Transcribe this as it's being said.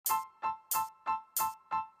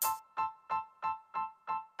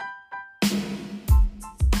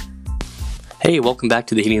Hey, welcome back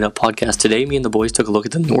to the Heating Up Podcast. Today, me and the boys took a look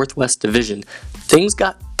at the Northwest Division. Things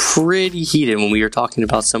got pretty heated when we were talking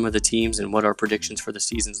about some of the teams and what our predictions for the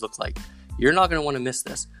seasons look like. You're not going to want to miss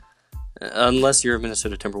this, unless you're a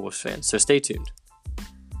Minnesota Timberwolves fan, so stay tuned.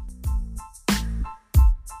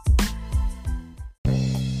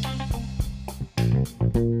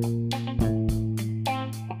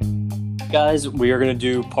 Guys, we are going to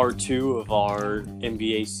do part 2 of our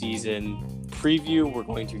NBA season preview. We're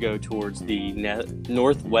going to go towards the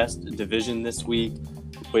Northwest Division this week,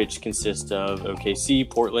 which consists of OKC,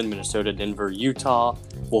 Portland, Minnesota, Denver, Utah.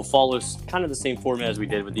 We'll follow kind of the same format as we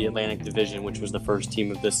did with the Atlantic Division, which was the first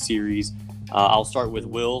team of this series. I'll start with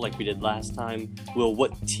Will, like we did last time. Will,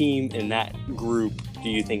 what team in that group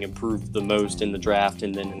do you think improved the most in the draft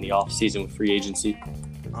and then in the offseason with free agency?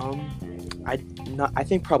 I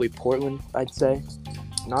think probably Portland, I'd say.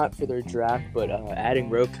 Not for their draft, but adding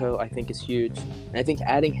Rocco, I think, is huge. And I think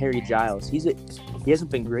adding Harry Giles, he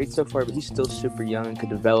hasn't been great so far, but he's still super young and could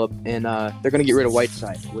develop. And they're going to get rid of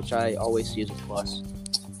Whiteside, which I always see as a plus.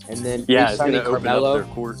 And then re-signing Carmelo.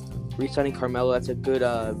 Re-signing Carmelo, that's a good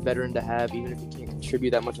veteran to have, even if he can't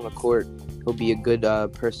contribute that much on the court. He'll be a good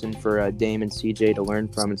person for Dame and CJ to learn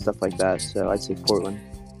from and stuff like that. So I'd say Portland.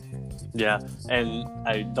 Yeah, and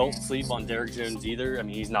I don't sleep on Derrick Jones either. I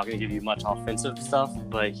mean, he's not going to give you much offensive stuff,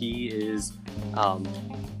 but he is,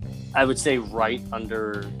 I would say, right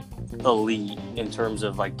under elite in terms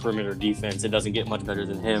of, like, perimeter defense. It doesn't get much better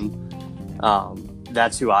than him.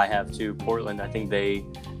 That's who I have, too. Portland, I think they,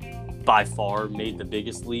 by far, made the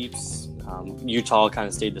biggest leaps. Utah kind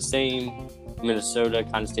of stayed the same. Minnesota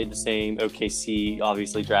kind of stayed the same. OKC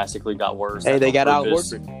obviously drastically got worse. Hey, they got Al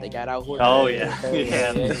Horford. Oh, yeah.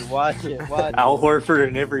 Hey, watch it. Al Horford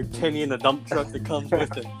and every penny in the dump truck that comes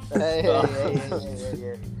with it.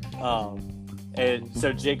 And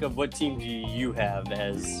so, Jacob, what team do you have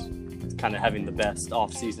as kind of having the best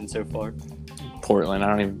offseason so far? Portland. I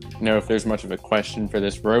don't even know if there's much of a question for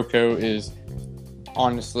this. Rocco is,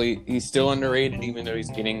 honestly, he's still underrated, even though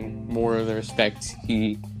he's getting more of the respect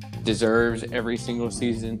he deserves every single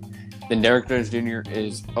season. Then Derrick Jones Jr.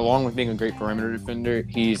 is, along with being a great perimeter defender,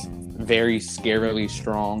 he's very scarily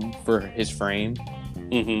strong for his frame.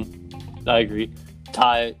 I agree.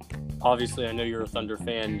 Ty, obviously I know you're a Thunder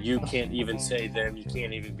fan. You can't even say them. You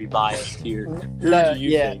can't even be biased here. Who do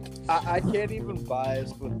you think? I can't even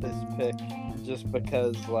bias with this pick just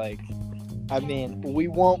because, we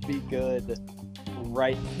won't be good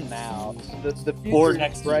right now. The future or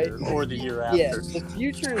next bright, year, or the year after. Yeah, the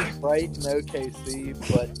future is bright in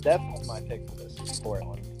OKC, but definitely my pick for this is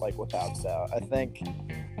Portland, without doubt. I think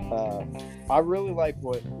I really like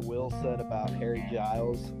what Will said about Harry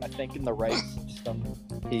Giles. I think in the right system,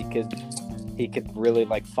 he could really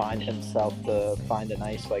find himself to find a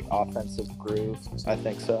nice offensive groove. I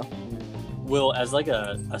think so. Will, as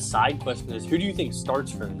a side question is, who do you think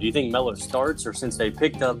starts for him? Do you think Melo starts, or since they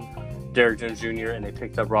picked up Derrick Jones Jr. and they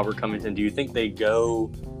picked up Robert Covington, do you think they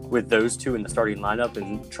go with those two in the starting lineup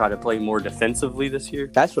and try to play more defensively this year?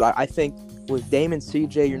 That's what I think. With Dame and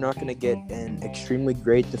CJ, you're not going to get an extremely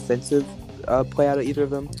great defensive play out of either of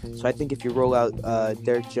them. So I think if you roll out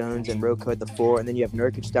Derrick Jones and Rocco at the 4, and then you have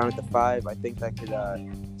Nurkic down at the 5, I think that could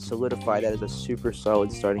solidify that as a super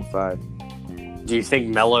solid starting 5. Do you think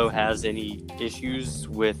Melo has any issues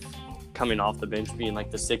with coming off the bench being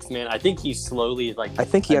the sixth man? I think he's slowly I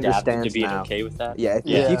think he understands to being now. Okay with that. Yeah,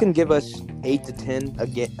 if you can give us 8 to 10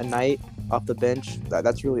 a night off the bench,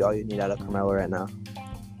 that's really all you need out of Carmelo right now.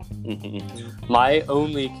 My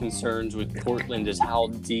only concerns with Portland is how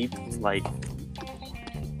deep,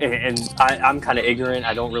 and I'm kind of ignorant.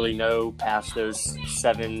 I don't really know past those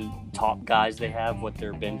 7 top guys they have what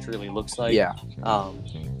their bench really looks like. Yeah.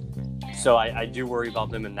 So I do worry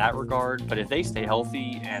about them in that regard. But if they stay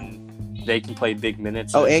healthy and they can play big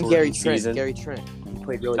minutes. Oh, and Gary Trent. Season. Gary Trent. He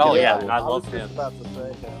played really good. Oh, yeah. I love him. About to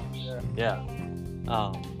say him. Yeah.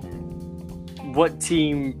 What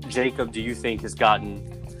team, Jacob, do you think has gotten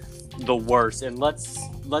the worst? And let's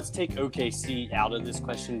take OKC out of this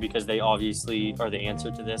question because they obviously are the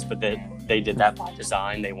answer to this, but they did that by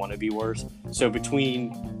design. They want to be worse. So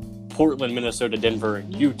between Portland, Minnesota, Denver,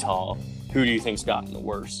 and Utah, who do you think's gotten the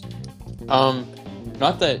worst?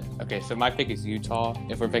 So my pick is Utah,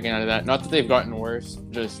 if we're picking out of that. Not that they've gotten worse,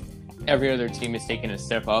 just every other team has taken a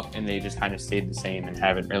step up, and they just kind of stayed the same and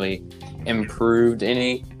haven't really improved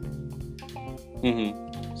any.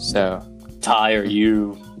 So, Ty, are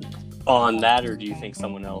you on that, or do you think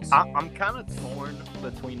someone else? I'm kind of torn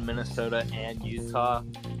between Minnesota and Utah.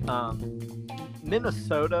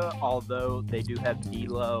 Minnesota, although they do have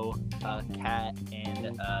D'Lo, Cat,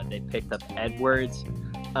 and they picked up Edwards,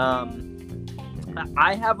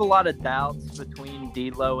 I have a lot of doubts between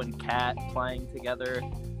D'Lo and Cat playing together.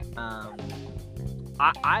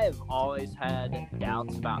 I have always had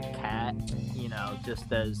doubts about Cat,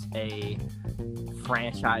 just as a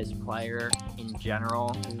franchise player in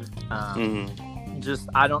general. Just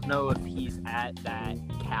I don't know if he's at that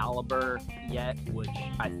caliber yet, which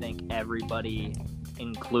I think everybody,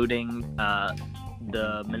 including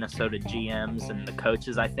the Minnesota GMs and the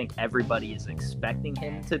coaches, I think everybody is expecting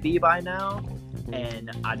him to be by now,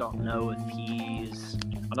 and I don't know if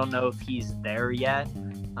he's there yet,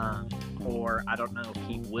 or I don't know if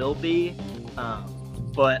he will be.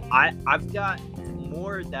 But I've got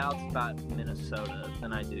more doubts about Minnesota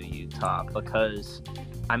than I do Utah, because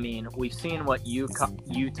I mean, we've seen what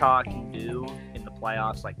Utah can do in the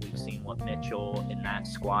playoffs. Like, we've seen what Mitchell and that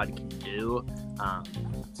squad can do.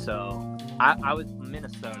 So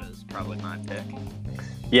Minnesota is probably my pick.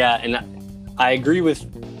 Yeah, and I agree with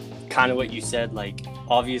kind of what you said. Like,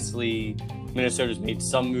 obviously, Minnesota's made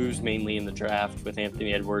some moves, mainly in the draft with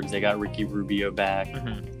Anthony Edwards. They got Ricky Rubio back.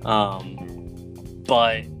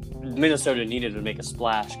 But Minnesota needed to make a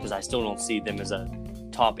splash, because I still don't see them as a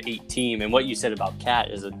top 8 team. And what you said about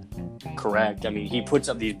Cat is correct. I mean, he puts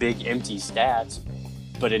up these big empty stats,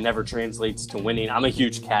 but it never translates to winning. I'm a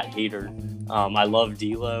huge Cat hater. I love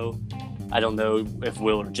D'Lo. I don't know if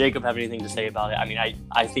Will or Jacob have anything to say about it. I mean,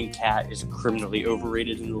 I think Cat is criminally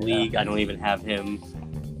overrated in the league. I don't even have him.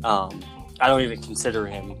 I don't even consider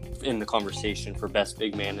him in the conversation for best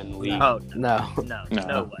big man in the league. Oh No, no,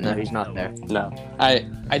 he's not there. No.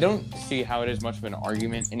 I don't see how it is much of an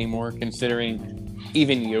argument anymore, considering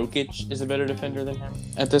even Jokic is a better defender than him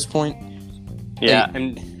at this point. Yeah,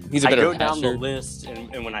 and he's a better I go down passer. the list,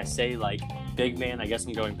 and when I say, like, big man, I guess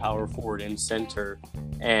I'm going power forward and center.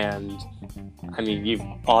 And, I mean, you've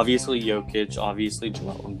obviously Jokic, obviously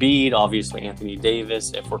Joel Embiid, obviously Anthony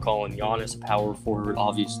Davis. If we're calling Giannis a power forward,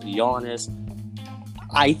 obviously Giannis.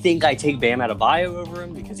 I think I take Bam Adebayo over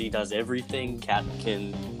him, because he does everything. Cat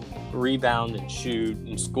can rebound and shoot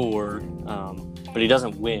and score, but he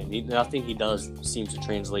doesn't win. Nothing he does seems to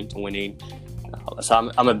translate to winning.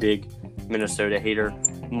 So I'm a big Minnesota hater.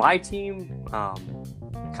 My team,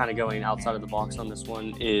 kind of going outside of the box on this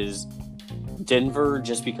one, is Denver,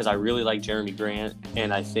 just because I really like Jeremy Grant,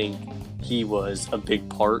 and I think he was a big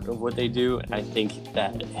part of what they do, and I think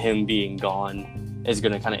that him being gone is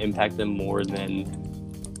going to kind of impact them more than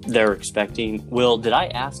they're expecting. Will, did I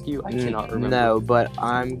ask you? I cannot remember. No, but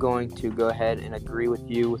I'm going to go ahead and agree with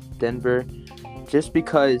you with Denver, just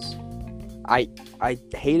because I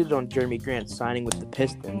hated on Jeremy Grant signing with the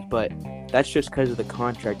Pistons, but that's just because of the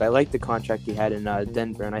contract. I like the contract he had in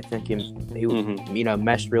Denver, and I think he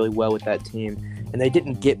meshed really well with that team. And they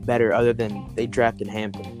didn't get better other than they drafted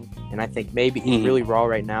Hampton. And I think maybe he's really raw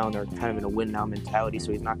right now, and they're kind of in a win-now mentality,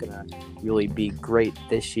 so he's not going to really be great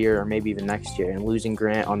this year or maybe even next year. And losing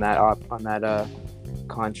Grant on that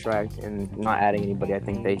contract and not adding anybody, I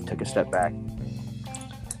think they took a step back.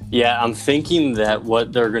 Yeah, I'm thinking that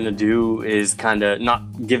what they're going to do is kind of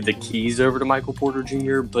not give the keys over to Michael Porter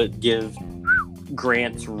Jr., but give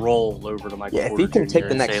Grant's role over to Michael Porter Jr. Yeah, if he can take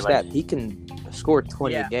the next step, like, he can score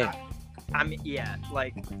 20 a game. I mean, yeah,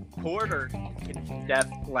 like, Porter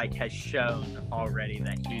has shown already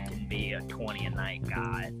that he can be a 20-a-night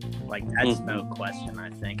guy. Like, that's no question, I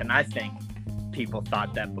think. And I think people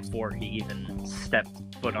thought that before he even stepped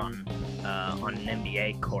foot on an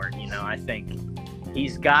NBA court. I think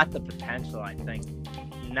he's got the potential. I think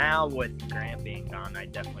now with Grant being gone, I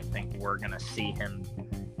definitely think we're going to see him,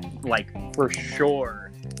 like, for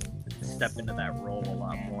sure, step into that role a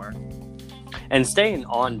lot more. And staying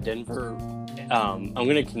on Denver, I'm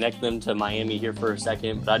going to connect them to Miami here for a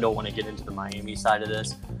second, but I don't want to get into the Miami side of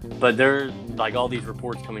this. But there are, like, all these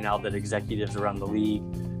reports coming out that executives around the league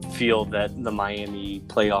feel that the Miami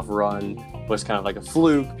playoff run was kind of like a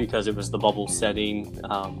fluke because it was the bubble setting.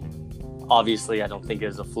 Obviously, I don't think it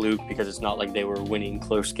was a fluke, because it's not like they were winning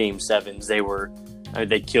close game sevens.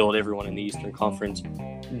 They killed everyone in the Eastern Conference.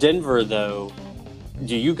 Denver, though,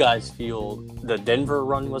 do you guys feel the Denver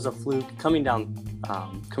run was a fluke? Coming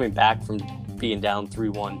back from being down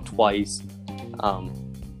 3-1 twice,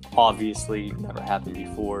 obviously never happened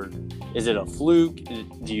before. Is it a fluke?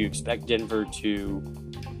 Do you expect Denver to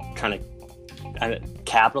kind of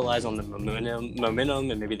capitalize on the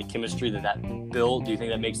momentum and maybe the chemistry that built? Do you think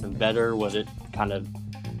that makes them better? Was it kind of...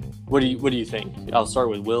 What do you think? I'll start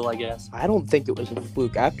with Will, I guess. I don't think it was a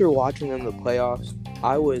fluke. After watching them in the playoffs,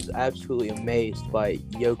 I was absolutely amazed by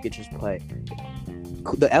Jokic's play.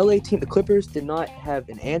 The LA team, the Clippers, did not have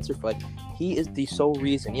an answer for he is the sole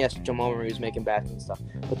reason. Yes, Jamal Murray was making baskets and stuff,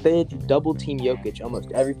 but they had to double team Jokic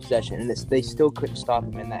almost every possession, and they still couldn't stop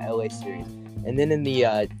him in that LA series. And then in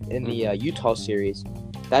the Utah series,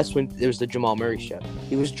 that's when there was the Jamal Murray show.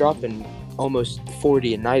 He was dropping almost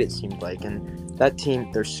 40 a night, it seemed like. And that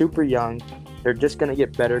team, they're super young. They're just going to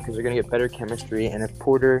get better because they're going to get better chemistry. And if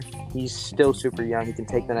Porter, he's still super young, he can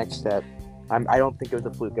take the next step. I don't think it was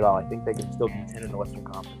a fluke at all. I think they can still contend in the Western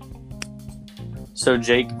Conference. So,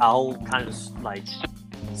 Jake, I'll kind of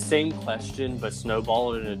same question, but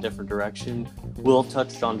snowball it in a different direction. Will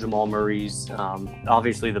touched on Jamal Murray's.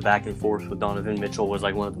 Obviously, the back and forth with Donovan Mitchell was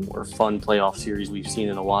like one of the more fun playoff series we've seen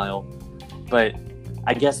in a while. But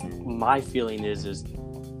I guess my feeling is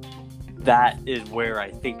that is where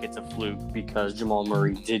I think it's a fluke because Jamal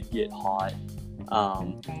Murray did get hot.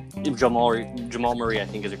 Jamal Murray, I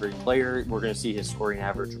think, is a great player. We're going to see his scoring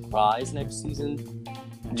average rise next season.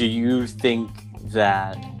 Do you think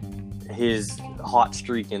that his hot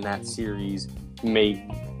streak in that series made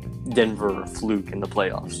Denver a fluke in the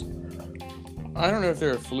playoffs? I don't know if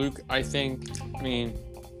they're a fluke. I mean,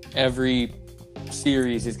 every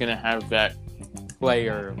series is going to have that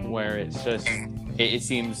player where it's just, it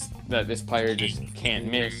seems that this player just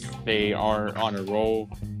can't miss. They are on a roll.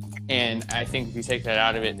 And I think if you take that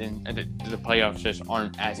out of it, then the playoffs just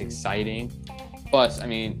aren't as exciting. Plus, I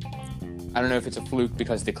mean, I don't know if it's a fluke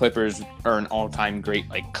because the Clippers are an all-time great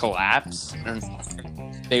collapse.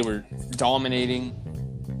 They were dominating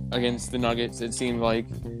against the Nuggets, it seemed like,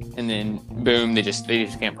 and then boom, they just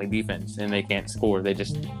can't play defense and they can't score. They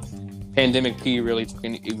just Pandemic P really took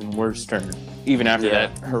an even worse turn, even after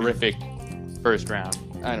that horrific first round.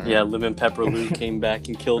 I don't know. Yeah, Lemon Pepper Lou came back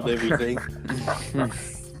and killed everything.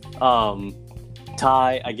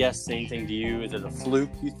 Ty, I guess same thing to you. Is it a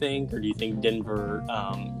fluke, you think, or do you think Denver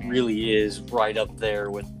really is right up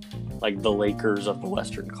there with like the Lakers of the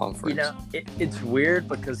Western Conference? You know, it's weird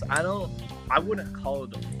because I wouldn't call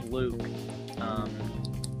it a fluke,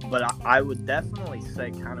 but I would definitely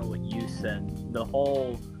say kind of what you said. The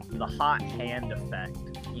hot hand effect.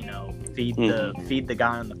 You know, feed the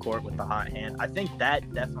guy on the court with the hot hand. I think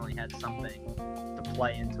that definitely had something to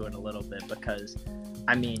play into it a little bit because,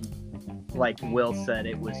 I mean, like Will said,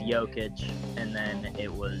 it was Jokic, and then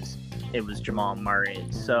it was Jamal Murray.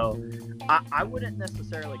 So I wouldn't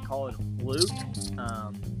necessarily call it a fluke.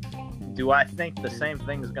 Do I think the same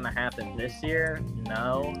thing is going to happen this year?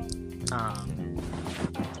 No.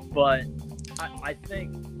 But I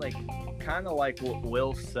think, like, kind of like what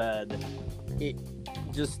Will said, it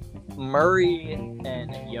just Murray and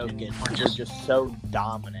Jokic were just so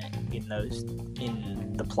dominant in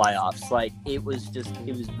the playoffs. Like, it was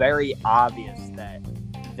very obvious that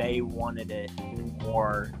they wanted it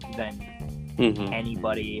more than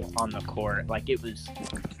anybody on the court. Like, it was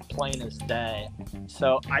plain as day.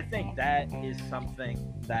 So I think that is something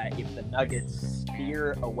that if the Nuggets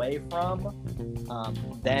steer away from,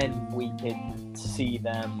 then we could see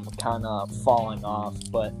them kind of falling off.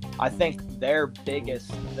 But I think their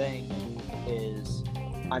biggest thing is,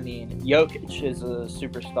 I mean, Jokic is a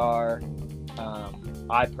superstar.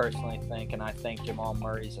 I personally think, and I think Jamal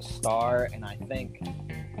Murray's a star, and I think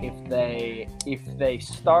if they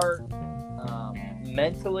start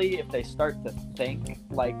mentally, if they start to think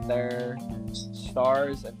like they're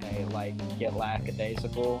stars and they like get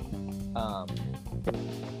lackadaisical,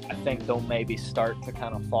 I think they'll maybe start to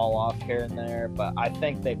kind of fall off here and there. But I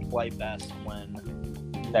think they play best when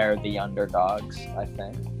they're the underdogs, I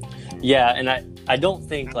think. Yeah, and I don't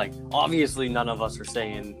think, like, obviously none of us are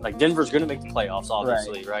saying, like, Denver's going to make the playoffs,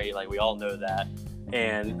 obviously, right? Like, we all know that.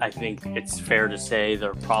 And I think it's fair to say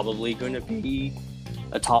they're probably going to be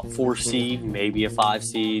a top 4 seed, maybe a 5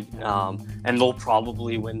 seed, and they'll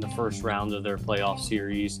probably win the first round of their playoff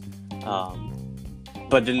series.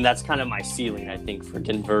 But then that's kind of my ceiling, I think, for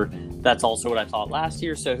Denver. That's also what I thought last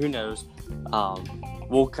year, so who knows?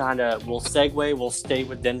 We'll segue. We'll stay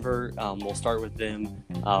with Denver. We'll start with them.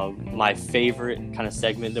 My favorite kind of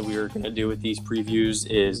segment that we were going to do with these previews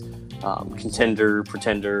is contender,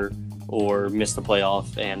 pretender, or miss the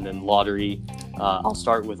playoff, and then lottery. I'll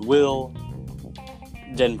start with Will.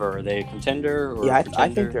 Denver, are they a contender? Or I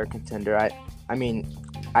think they're a contender. I mean,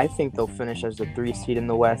 I think they'll finish as the 3 seed in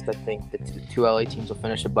the West. I think the two LA teams will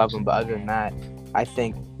finish above them. But other than that,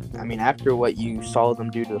 I mean, after what you saw them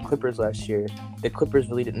do to the Clippers last year, the Clippers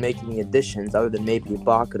really didn't make any additions other than maybe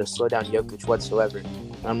Ibaka to slow down Jokic whatsoever.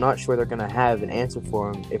 And I'm not sure they're going to have an answer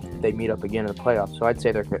for him if they meet up again in the playoffs. So I'd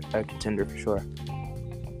say they're a contender for sure.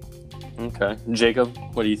 Okay. Jacob,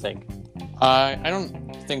 what do you think? I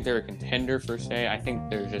don't think they're a contender per se. I think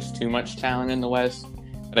there's just too much talent in the West.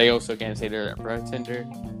 But I also can't say they're a pretender.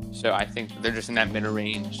 So I think they're just in that mid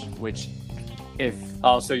range, which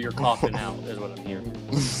Oh, so you're coughing out is what I'm hearing.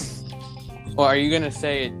 Well, are you going to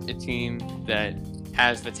say a team that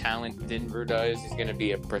has the talent Denver does is going to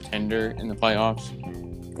be a pretender in the playoffs?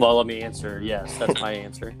 Well, let me answer. Yes, that's my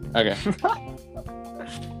answer. Okay.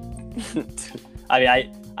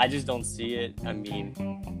 I just don't see it. I mean,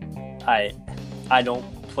 I don't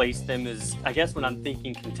place them as, I guess when I'm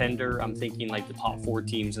thinking contender, I'm thinking like the top 4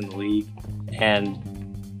 teams in the league, and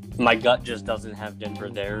my gut just doesn't have Denver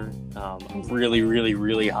there. I'm really, really,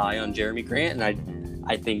 really high on Jeremy Grant, and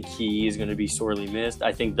I think he is going to be sorely missed.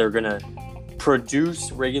 I think they're going to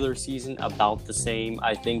produce regular season about the same.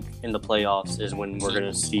 I think in the playoffs is when we're going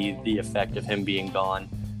to see the effect of him being gone.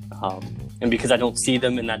 And because I don't see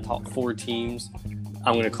them in that top 4 teams,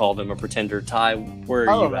 I'm going to call them a pretender. Ty, where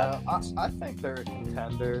are you at? I think they're a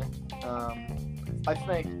contender. I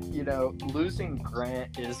think, losing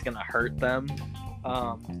Grant is going to hurt them.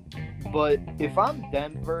 But if I'm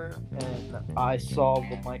Denver and I saw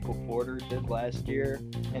what Michael Porter did last year,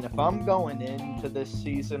 and if I'm going into this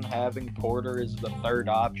season having Porter as the 3rd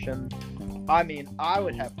option, I mean, I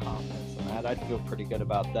would have confidence in that. I'd feel pretty good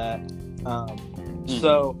about that.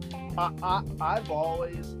 So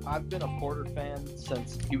I've been a Porter fan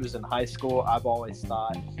since he was in high school. I've always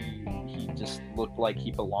thought he just looked like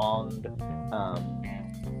he belonged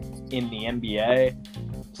in the NBA.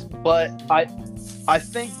 But I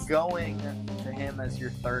think going to him as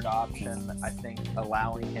your 3rd option, I think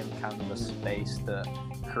allowing him kind of the space to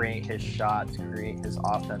create his shots, create his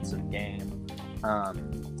offensive game.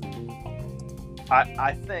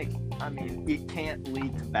 I think, it can't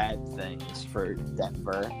lead to bad things for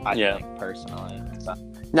Denver, I think, personally. So.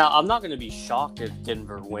 Now, I'm not going to be shocked if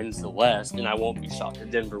Denver wins the West, and I won't be shocked if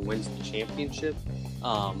Denver wins the championship.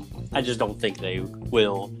 I just don't think they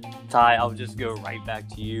will. Ty, I'll just go right back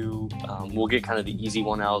to you. We'll get kind of the easy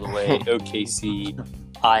one out of the way. OKC,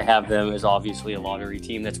 I have them as obviously a lottery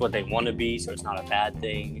team. That's what they want to be, so it's not a bad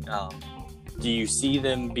thing. Do you see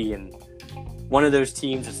them being one of those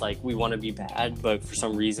teams that's like, we want to be bad, but for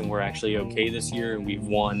some reason we're actually okay this year and we've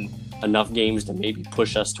won enough games to maybe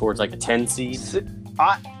push us towards like a 10 seed?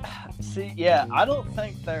 I don't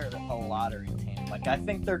think they're a lottery team. Like, I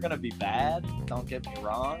think they're going to be bad, don't get me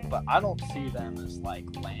wrong, but I don't see them as, like,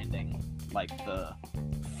 landing, like, the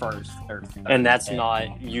first or third. And that's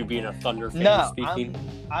not you being a Thunder fan speaking?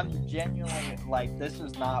 I'm genuinely, like, this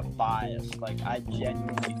is not biased. Like, I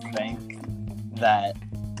genuinely think that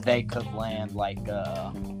they could land, like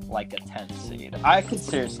a 10th seed. I could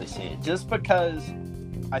seriously see it, just because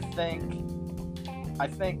I think,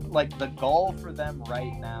 like, the goal for them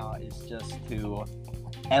right now is just to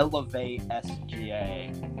elevate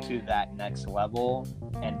SGA to that next level,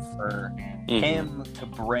 and for him to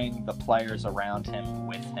bring the players around him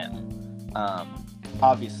with him.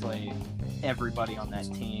 Obviously, everybody on that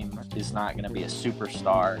team is not going to be a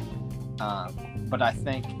superstar, but I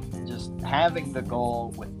think just having the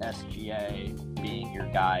goal with SGA being your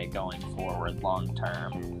guy going forward long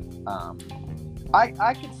term,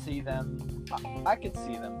 I could see them. I could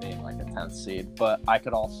see them being like a 10th seed, but I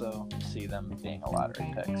could also see them being a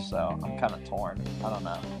lottery pick. So I'm kind of torn. I don't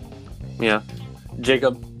know. Yeah.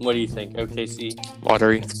 Jacob, what do you think? OKC?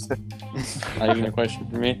 Lottery. Not even a question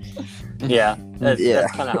for me. Yeah. That's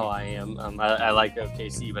kind of how I am. I like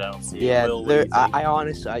OKC, but I don't see it. Yeah, Will, I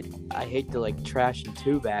honestly, I hate to like trash them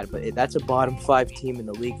too bad, but that's a bottom 5 team in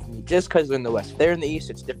the league for me, just because they're in the West. If they're in the East,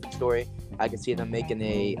 it's a different story. I could see them making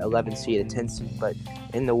a 11 seed, a 10 seed, but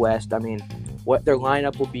in the West, I mean, what their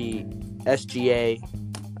lineup will be: SGA,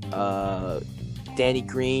 Danny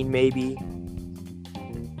Green, maybe.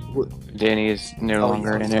 Danny is no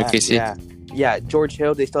longer in OKC. Yeah, George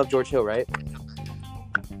Hill. They still have George Hill, right?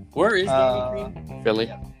 Where is Danny Green? Philly.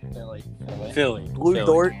 Yeah, Philly. Lou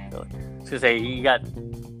Dort. I was gonna say you got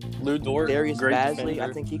Lou Dort, Darius great Bazley. defender.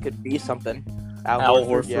 I think he could be something. Al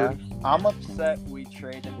Horford. Yeah. I'm upset we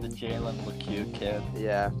traded the Jalen LeCue kid.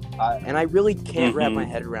 Yeah. And I really can't wrap my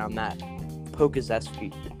head around that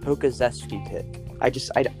Pokazewski pick.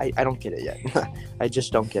 I don't get it yet. I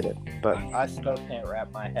just don't get it. But I still can't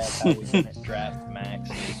wrap my head how we didn't draft Max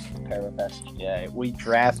pair of SGA. We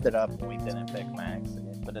drafted up and we didn't pick Max,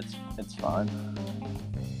 but it's fine.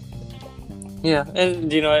 Yeah,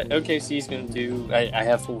 and you know what OKC's going to do, I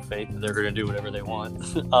have full faith that they're going to do whatever they want.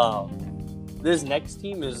 This next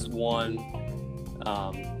team is one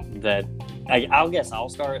that I'll guess I'll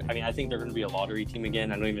start. I mean, I think they're going to be a lottery team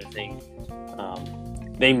again. I don't even think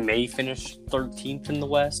they may finish 13th in the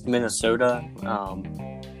West. Minnesota,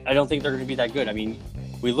 I don't think they're going to be that good. I mean,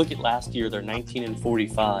 we look at last year, they're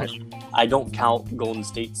 19-45. I don't count Golden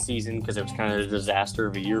State's season because it was kind of a disaster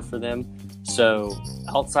of a year for them. So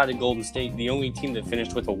outside of Golden State, the only team that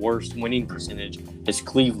finished with a worse winning percentage is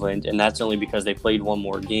Cleveland, and that's only because they played one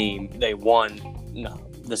more game. They won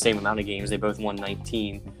the same amount of games. They both won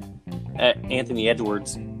 19. Anthony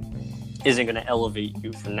Edwards isn't going to elevate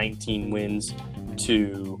you from 19 wins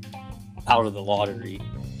to out of the lottery.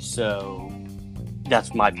 So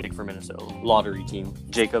that's my pick for Minnesota, lottery team.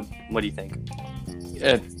 Jacob, what do you think?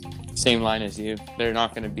 Same line as you. They're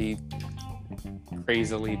not going to be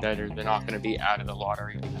crazily better. They're not going to be out of the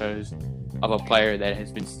lottery because of a player that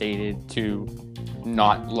has been stated to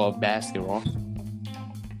not love basketball.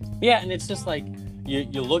 Yeah, and it's just like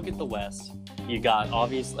you look at the West. You got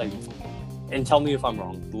obviously, and tell me if I'm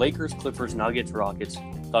wrong. Lakers, Clippers, Nuggets, Rockets,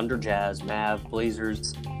 Thunder, Jazz, Mav,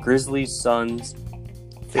 Blazers, Grizzlies, Suns,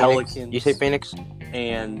 Phoenix. Pelicans. You say Phoenix?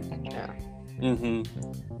 And Yeah.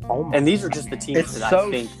 Oh and these are just the teams that I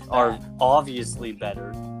think are obviously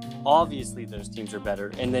better. Obviously, those teams are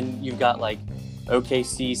better. And then you've got like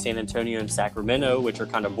OKC, San Antonio, and Sacramento, which are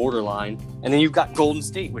kind of borderline. And then you've got Golden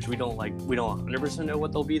State, which we don't 100% know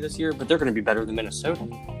what they'll be this year, but they're going to be better than Minnesota.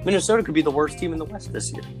 Minnesota could be the worst team in the West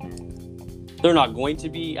this year. They're not going to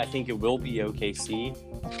be. I think it will be OKC,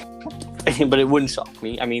 but it wouldn't shock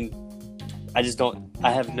me. I mean, I just don't.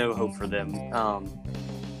 I have no hope for them.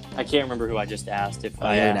 I can't remember who I just asked. If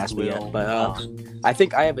I didn't asked ask me Will, yet, but I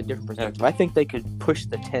think I have a different perspective. I think they could push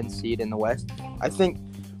the 10th seed in the West. I think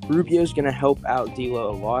Rubio's going to help out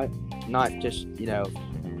D'Lo a lot, not just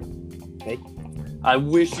I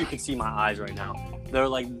wish you could see my eyes right now. They're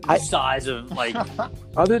like the size of like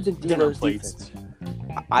other than dinner D'Lo's plates. defense.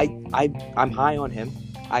 I'm high on him.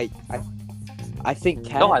 I think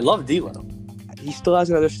Cat. No, I love D'Lo. He still has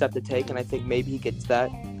another step to take, and I think maybe he gets that.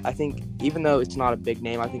 I think even though it's not a big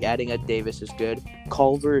name, I think adding Ed Davis is good.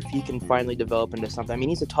 Culver, if he can finally develop into something. I mean,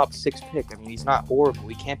 he's a top 6 pick. I mean, he's not horrible.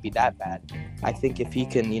 He can't be that bad. I think if he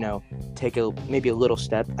can, take maybe a little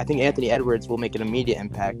step, I think Anthony Edwards will make an immediate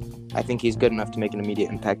impact. I think he's good enough to make an immediate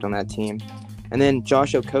impact on that team. And then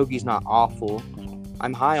Josh Okogie's not awful.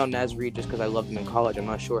 I'm high on Naz Reid just because I loved him in college. I'm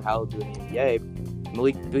not sure how he'll do in the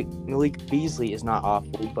NBA. Malik Beasley is not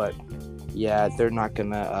awful, but yeah, they're not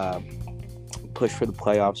going to push for the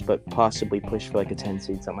playoffs, but possibly push for like a 10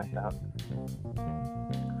 seed, something like that.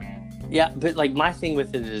 Yeah, but like my thing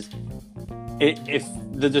with it is, if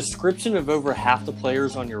the description of over half the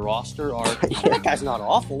players on your roster are that guy's not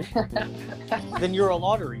awful, then you're a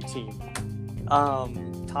lottery team.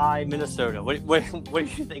 Ty, Minnesota. What do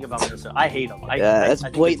you think about Minnesota? I hate them. That's I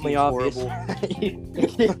think blatantly the obvious.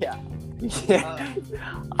 Yeah.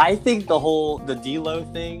 I think the D'Lo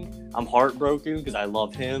thing, I'm heartbroken because I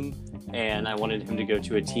love him and I wanted him to go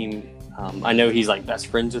to a team. I know he's like best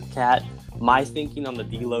friends with Cat. My thinking on the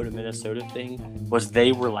D'Lo to Minnesota thing was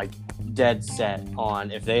they were like dead set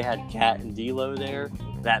on if they had Cat and D'Lo there,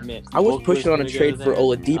 that meant I was pushing on a trade for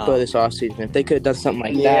Oladipo this offseason. If they could have done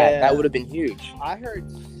something like that would have been huge. I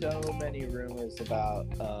heard so many rumors about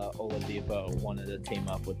Oladipo wanted to team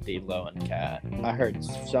up with D'Lo and Cat. I heard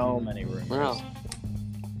so many rumors. Wow.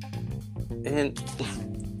 And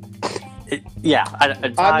Ty,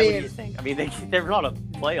 what do you think? I mean, they're not a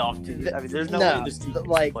playoff team. I mean, there's no way this team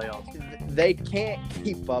like playoffs. They can't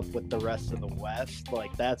keep up with the rest of the West.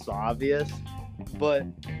 Like that's obvious. But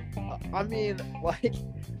I mean,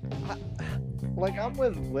 I'm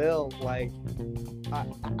with Will. Like,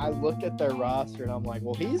 I look at their roster and I'm like,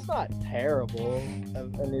 well, he's not terrible,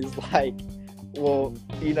 and he's like, well,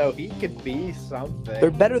 he could be something. They're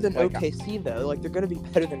better than OKC though. Like they're gonna be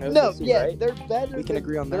better than OKC, right? They're better. We can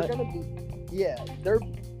agree on that. They're gonna be. Yeah, they're.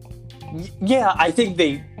 Yeah, I think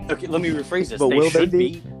they. Okay, let me rephrase this. But they will should they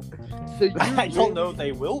be. So I don't know if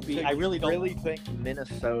they will be. I really don't. Really think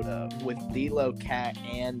Minnesota with D'Lo, Cat,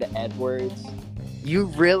 and Edwards. You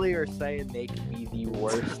really are saying they could be the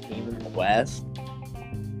worst team in the West?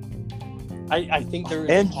 I think there is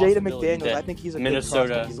and a Jaden possibility McDaniels. that I think he's a Minnesota. good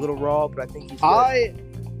prospect. He's a little raw, but I think he's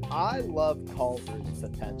good. I love Culver's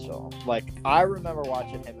potential. Like I remember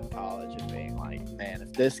watching him in college and being like, man,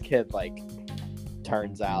 if this kid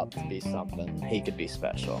turns out to be something, he could be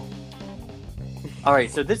special. All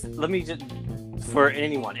right, so let me just for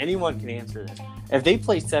anyone can answer this. If they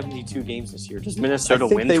play 72 games this year, does Minnesota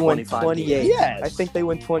win 25 28? games? Yes. I think they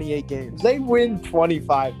win 28 games. They win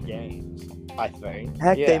 25 games, I think.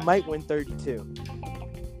 Heck, they might win 32.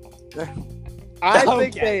 I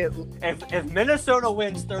think they. If Minnesota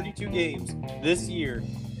wins 32 games this year,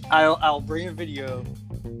 I'll bring a video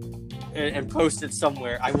and post it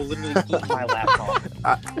somewhere. I will literally eat my laptop.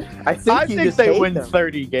 I think they win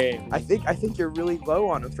 30 games. I think you're really low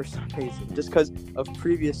on them for some reason, just because of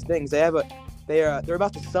previous things. They're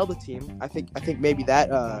about to sell the team. I think maybe that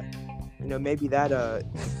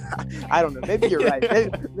I don't know. Maybe you're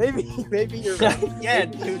right. Maybe you're right. Yeah,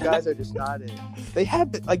 Maybe two guys are just not in. They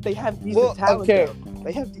have decent talent. okay. Though.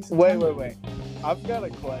 They have decent. Wait. talent. I've got a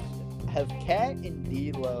question. Have Cat and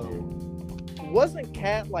D'Lo? Wasn't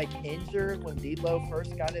Cat like injured when D'Lo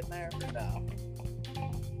first got in there? Or no.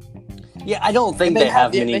 Yeah, I don't think And they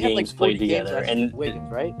have many like, games 40 played games together. left And with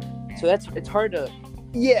Wiggins, right? So it's hard to.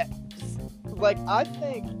 Yeah, like I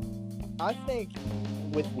think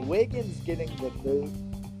with Wiggins getting the boot.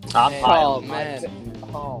 I'm and- high Oh, on man.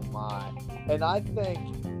 Oh my! And I think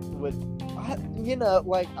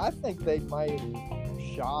I think they might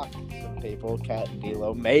shock some people, Cat and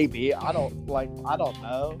D'Lo. Maybe I don't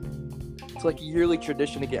know. It's like a yearly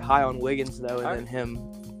tradition to get high on Wiggins though, and then him.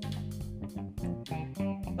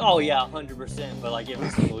 Oh yeah, 100%. But like every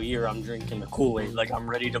single year, I'm drinking the Kool-Aid. Like I'm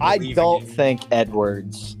ready to I believe. don't again. think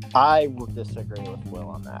Edwards. I will disagree with Will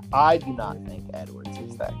on that. I do not think Edwards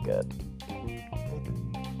is that good.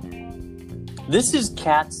 This is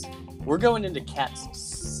Cat's. We're going into Cat's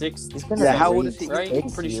sixth. He's been there. How old is he? Right?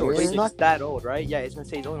 Six Pretty sure. But he's years? not that old, right? Yeah, he's gonna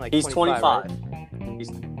say he's only like. He's 25.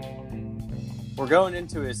 25. We're going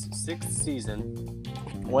into his sixth season.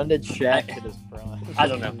 When did Shaq hit his prime? I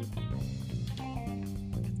don't know.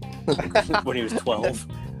 When he was 12.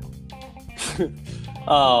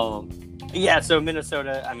 Yeah, so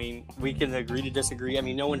Minnesota, I mean, we can agree to disagree. I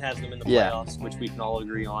mean, no one has them in the Yeah. playoffs, which we can all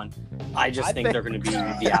agree on. I just I think think- they're going to be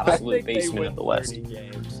the I absolute think they basement win of the West. 30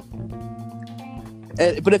 games.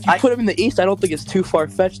 But if you put him in the East, I don't think it's too far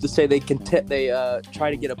fetched to say they try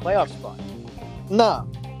to get a playoff spot. No,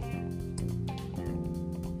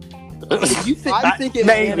 If you think, I think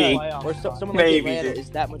maybe. Atlanta or someone Maybe, like Atlanta dude. is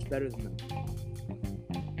that much better than them?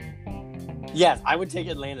 Yes, I would take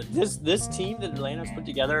Atlanta. This team that Atlanta's put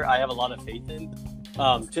together, I have a lot of faith in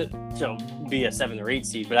to be a 7 or 8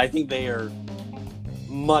 seed, but I think they are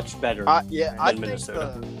much better. I than think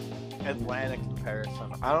Minnesota. the Atlanta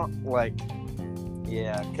comparison. I don't like.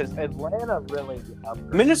 Yeah, because Atlanta really.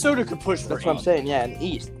 Minnesota could push for That's what I'm 8. saying. Yeah, in the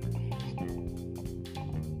East.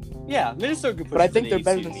 Yeah, Minnesota could push But I for think the they're 8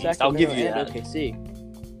 better seed than in the East. Sacramento I'll give you and that. OKC.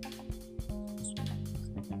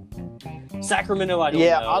 Sacramento, I don't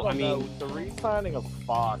Yeah, know. I don't mean, know. The re-signing of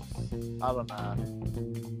Fox, I don't know.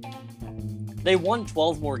 they won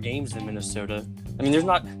 12 more games than Minnesota. I mean, there's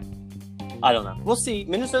not. I don't know. We'll see.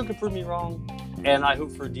 Minnesota could prove me wrong, and I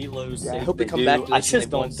hope for D'Lo's Yeah, sake I hope they come do. back to I this just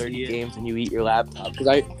and they've won don't 30 see it. games and you eat your laptop. Because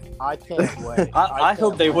I can't wait. I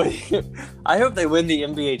hope can't they wait. win. I hope they win the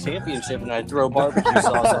NBA championship, and I throw barbecue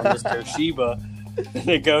sauce on Mr. Sheba, and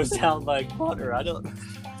it goes down like butter. I don't.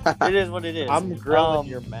 It is what it is. I'm grilling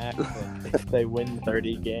your Mac if they win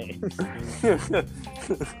 30 games.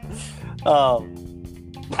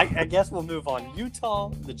 I guess we'll move on. Utah,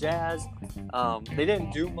 the Jazz. They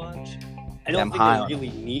didn't do much. I don't I'm think high they on really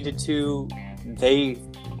needed to.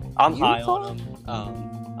 I'm high Utah? on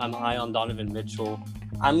them. I'm high on Donovan Mitchell.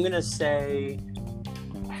 I'm gonna say,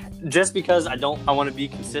 just because I want to be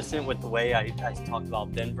consistent with the way I talked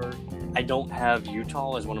about Denver. I don't have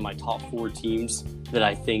Utah as one of my top 4 teams that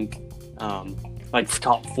I think, like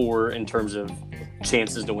top 4 in terms of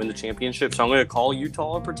chances to win the championship. So I'm going to call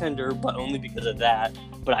Utah a pretender, but only because of that.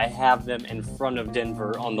 But I have them in front of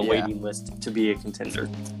Denver on the waiting list to be a contender.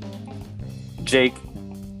 Jake,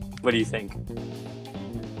 what do you think?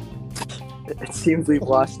 it seems we've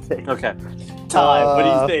lost it. Okay. Ty,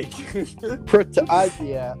 what do you think?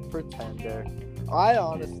 Pretender. I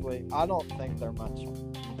don't think they're much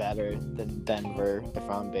better than Denver, if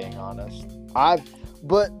I'm being honest.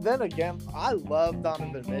 But then again, I love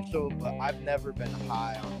Donovan Mitchell, but I've never been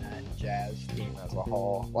high on that Jazz team as a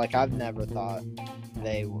whole. Like, I've never thought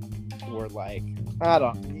they were like, I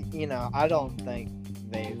don't think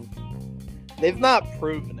they've not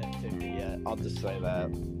proven it to me yet. I'll just say that.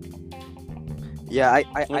 Yeah, I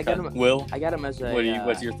Okay. got him. Will, I got him as a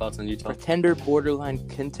what's your thoughts on Utah? pretender, borderline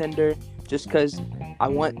contender, just because I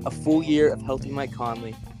want a full year of healthy Mike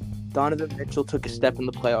Conley. Donovan Mitchell took a step in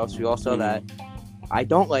the playoffs. We all saw that. I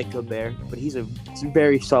don't like Gobert, but he's a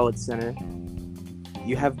very solid center.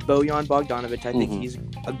 You have Bojan Bogdanovic. I think he's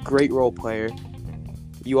a great role player.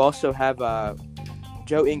 You also have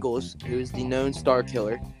Joe Ingles, who is the known star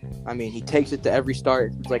killer. I mean, he takes it to every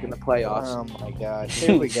start. It's like in the playoffs. Oh my gosh,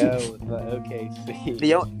 here we go with the OKC.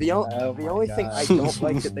 The Oh only my thing I God. don't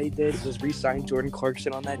like that they did was re-sign Jordan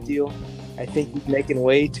Clarkson on that deal. I think he's making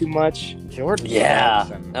way too much. Jordan Yeah,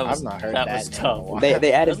 Clarkson. that was- I've not heard that that. was in a tough. while.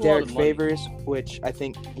 They added That's a lot Derek of money. Favors, which I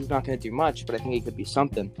think he's not going to do much, but I think he could be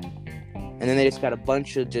something. And then they just got a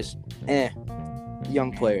bunch of just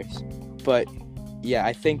young players. But yeah,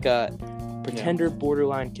 I think pretender,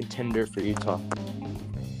 borderline contender for Utah.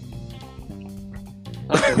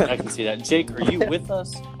 I can see that. Jake, are you with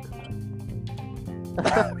us?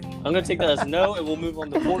 I'm gonna take that as no, and we'll move on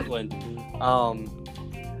to Portland.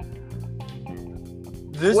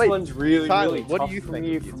 This Wait, one's really, Tyler, really what tough do you for think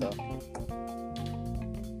me. of Utah?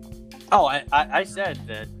 Oh, I said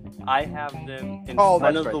that I have them in Oh,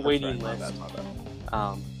 front that's of the right, waiting that's right. list. My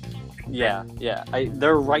bad. Yeah.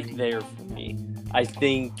 They're right there for me. I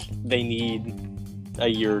think they need a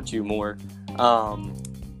year or two more.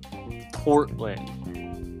 Portland.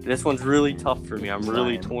 This one's really tough for me. I'm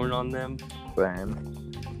really torn on them.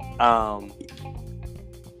 I'm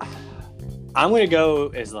gonna go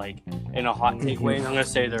as like in a hot take way, and I'm gonna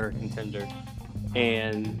say they're a contender.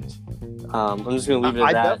 And I'm just gonna leave it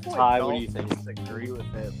at that. definitely Ty, don't what do you think? disagree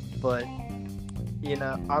with it, but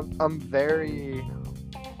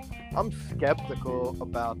I'm skeptical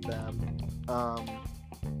about them.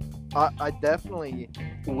 I definitely,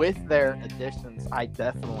 with their additions, I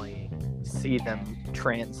definitely see them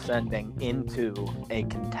transcending into a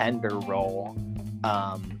contender role.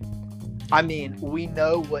 I mean, we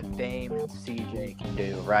know what Dame and CJ can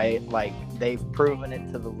do, right? Like, they've proven it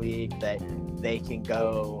to the league that they can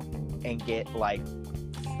go and get like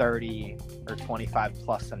 30 or 25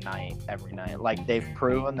 plus a night every night. Like, they've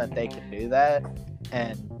proven that they can do that.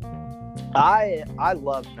 And I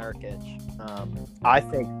love Nurkic.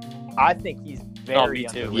 I think he's very me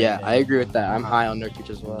too. underrated. Yeah, I agree with that. I'm high on Nurkic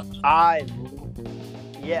as well. I think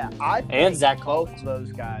And Zach both of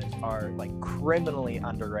those guys are like criminally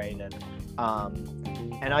underrated.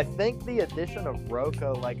 And I think the addition of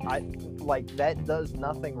Rocco, like that does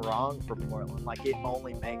nothing wrong for Portland. Like, it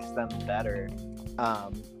only makes them better.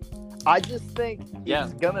 I just think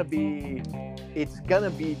it's gonna be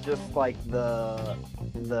just like the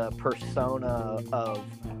persona of,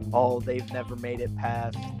 oh, they've never made it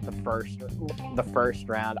past the first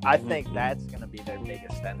round. I think that's gonna be their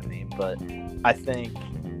biggest enemy. But I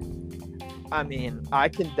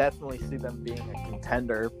can definitely see them being a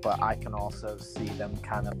contender, but I can also see them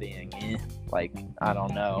kind of being like, I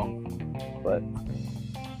don't know. But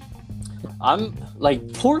I'm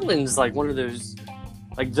like, Portland's like one of those,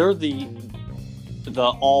 like, they're the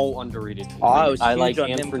all underrated team. I like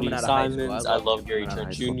Anthony Simons. I love Gary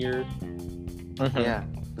Trent Jr. Yeah.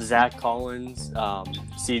 Zach Collins.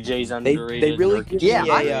 CJ's underrated. They really Nurkic give me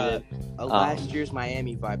underrated. a last year's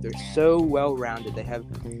Miami vibe. They're so well-rounded. They have,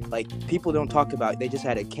 like, people don't talk about, they just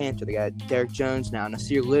had a Cantor. They got Derek Jones now,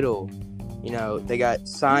 Nasir Little. You know, they got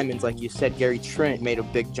Simons, like you said. Gary Trent made a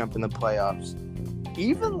big jump in the playoffs.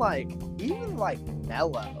 even like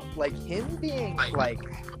Melo, like him being like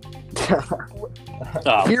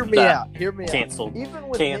hear me out. Canceled. Even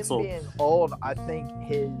with him being old, I think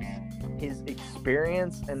his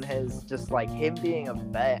experience and his just like him being a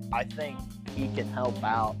vet, I think he can help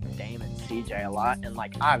out Dame and CJ a lot. And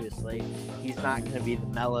like obviously he's not going to be the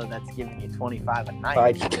Melo that's giving you 25 a night.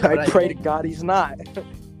 I pray to God he's not.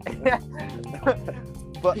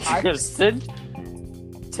 But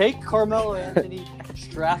take Carmelo Anthony,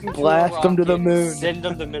 strap him, blast him to the moon, send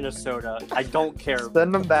him to Minnesota. I don't care.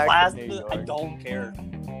 Send him back. Blast to New York. I don't care.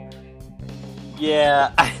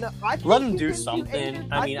 Yeah, let him do something.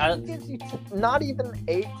 He gives you not even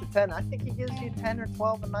 8 to 10. I think he gives you 10 or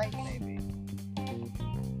 12 a night, maybe.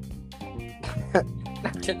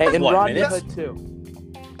 Hey, and Rodney Hood too.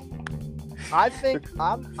 I think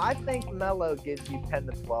Melo gives you 10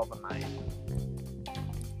 to 12 a night.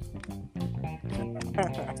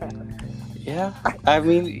 Yeah, I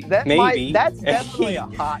mean, maybe that's definitely a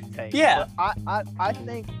hot take. Yeah, I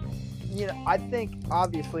think, I think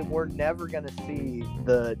obviously we're never gonna see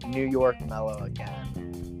the New York Melo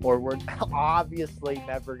again, or we're obviously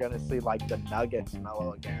never gonna see like the Nuggets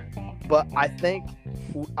Melo again. But I think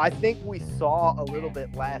we saw a little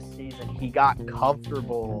bit last season. He got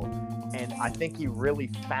comfortable, and I think he really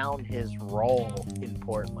found his role in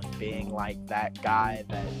Portland, being like that guy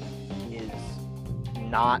that is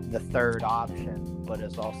not the third option, but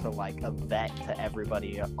is also like a vet to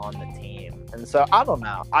everybody on the team. And so I don't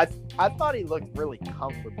know. I thought he looked really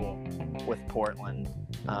comfortable with Portland.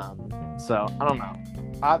 So I don't know.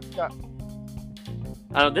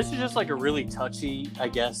 This is just like a really touchy, I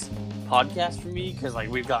guess, podcast for me because like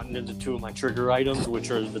we've gotten into two of my trigger items,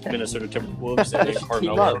 which are the Minnesota Timberwolves and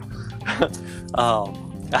Carmelo.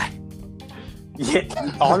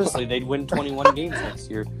 Honestly, they'd win 21 games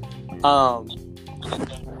next year.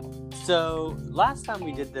 So last time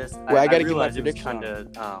we did this, I gotta realized give my prediction.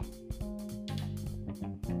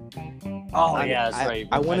 That's right.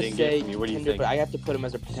 I want to say what do you think? but I have to put them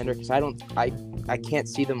as a pretender because I can't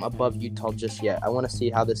see them above Utah just yet. I want to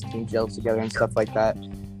see how this team gels together and stuff like that.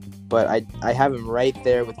 But I have them right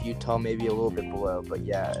there with Utah, maybe a little bit below. But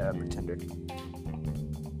yeah, pretender.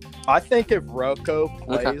 I think if Rocco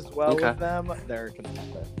plays well Okay. with them, they're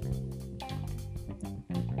consistent.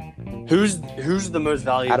 Who's the most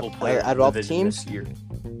valuable player out of in all the the division teams? this year?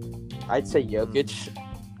 I'd say Jokic,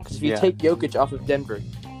 because if you Yeah. take Jokic off of Denver,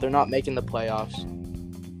 they're not making the playoffs.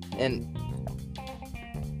 And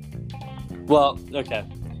Well, okay.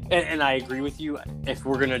 And I agree with you. If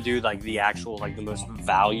we're gonna do like the actual like the most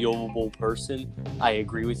valuable person, I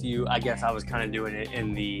agree with you. I guess I was kind of doing it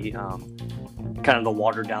in the kind of the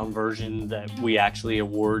watered down version that we actually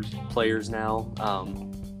award players now.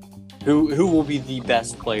 Who will be the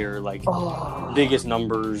best player, like biggest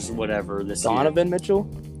numbers, whatever this Donovan Mitchell.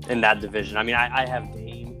 year in that division? I mean, I have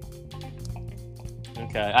Dame.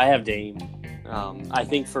 Okay, I have Dame. I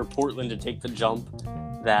think for Portland to take the jump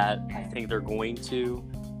that I think they're going to,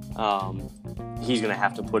 he's going to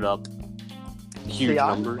have to put up huge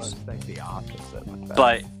numbers. I think the opposite with that.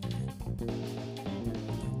 But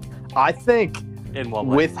I think in what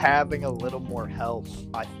way? with having a little more help,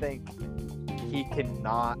 I think he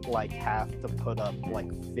cannot like have to put up like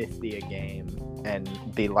 50 a game and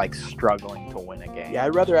be like struggling to win a game. Yeah,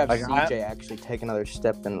 I'd rather have Like, CJ actually take another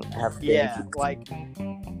step than have Dame. Yeah, like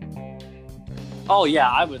Oh yeah,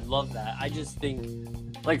 I would love that. I just think,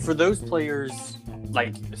 like for those players,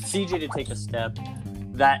 like CJ to take a step,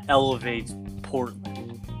 that elevates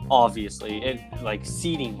Portland, obviously, and like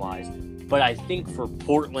seeding wise. But I think for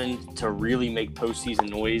Portland to really make postseason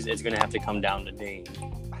noise, it's going to have to come down to Dame.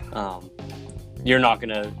 You're not going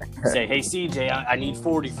to say, "Hey CJ, I need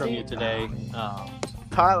 40 from you today."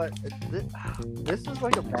 Tyler, this is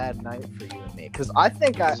like a bad night for you and me because I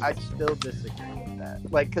think I still disagree with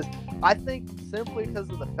that. Like, because I think simply because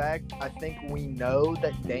of the fact I think we know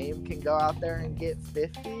that Dame can go out there and get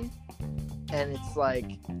 50, and it's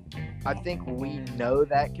like I think we know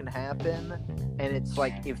that can happen, and it's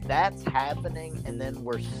like if that's happening and then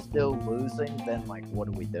we're still losing, then like what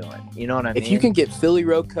are we doing? You know what I mean? If you can get Philly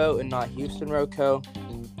Rocco and not Houston Rocco,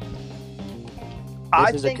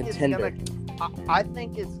 I this is a think it's contender. I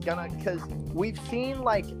think it's gonna, because we've seen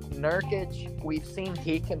like Nurkic, we've seen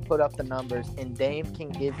he can put up the numbers, and Dame can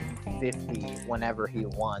give you 50 whenever he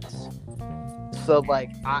wants. So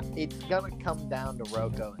like, it's gonna come down to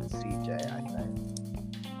Rocco and CJ, I think.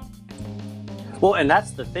 Well, and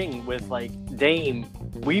that's the thing with like Dame.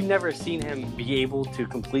 We've never seen him be able to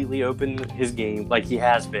completely open his game like he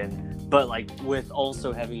has been, but like with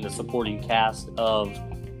also having the supporting cast of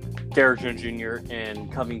Derrick Jr. and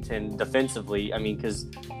Covington defensively. I mean, because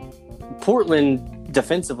Portland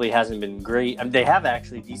defensively hasn't been great. I mean, they have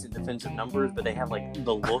actually decent defensive numbers, but they have like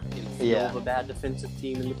the look and feel of a bad defensive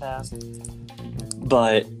team in the past.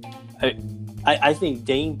 But I think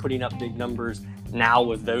Dame putting up big numbers now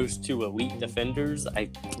with those two elite defenders, I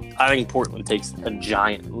think Portland takes a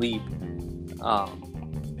giant leap.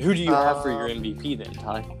 Who do you have for your MVP then,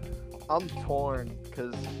 Ty? I'm torn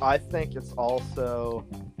because I think it's also.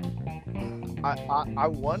 I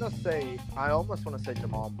want to say, I almost want to say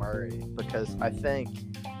Jamal Murray because I think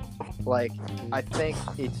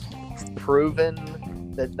it's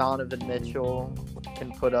proven that Donovan Mitchell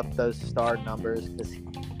can put up those star numbers because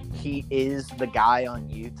he is the guy on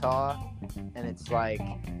Utah, and it's like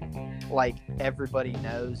everybody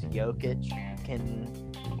knows Jokic can,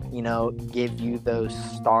 give you those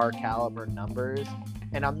star caliber numbers,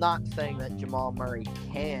 and I'm not saying that Jamal Murray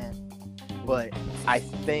can't, but I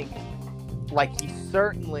think. Like he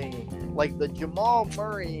certainly, like the Jamal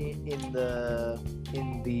Murray in the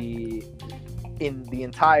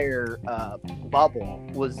entire bubble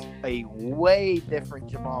was a way different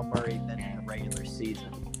Jamal Murray than in the regular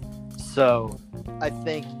season. So I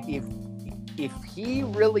think if he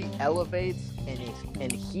really elevates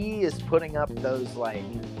and he is putting up those like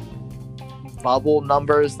bubble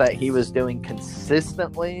numbers that he was doing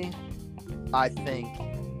consistently, I think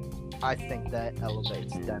that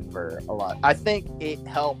elevates Denver a lot. I think it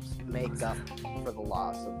helps make up for the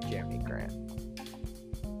loss of Jeremy Grant.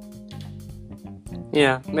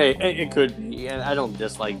 Yeah, it could be. And I don't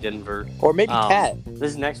dislike Denver. Or maybe Cat.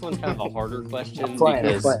 This next one's kind of a harder question. I'm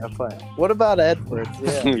playing. What about Edwards?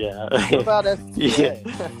 Yeah. Yeah. What about SGA?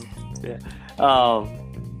 Yeah.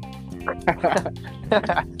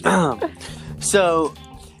 So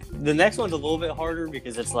the next one's a little bit harder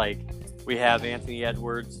because it's like we have Anthony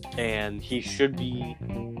Edwards, and he should be,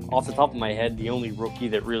 off the top of my head, the only rookie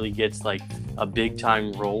that really gets like a big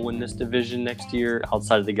time role in this division next year,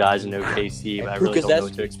 outside of the guys in OKC. But I really don't know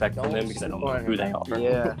what to expect from them because I don't know who they are.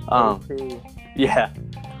 Yeah. Yeah.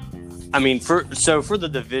 I mean, for the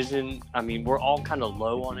division, I mean, we're all kind of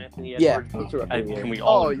low on Anthony Edwards. Yeah, can we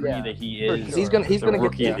all agree that he is? He's gonna the get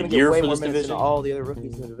rookie of the way year more for this minutes than division? all the other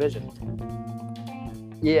rookies in the division.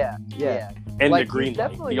 Yeah. And Like, the green he's light,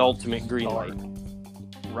 definitely the ultimate green start, light.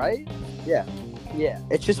 right? Yeah. Yeah.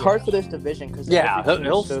 It's just hard for this division because Yeah,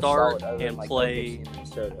 he'll start and play. OKC and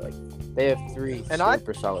Minnesota. Like they have three And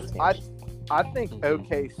super solid teams. I think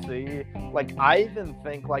OKC, like I even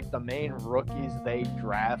think like the main rookies they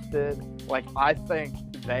drafted, like I think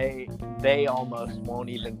they almost won't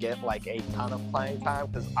even get like a ton of playing time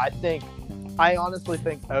because I honestly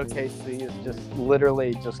think OKC is just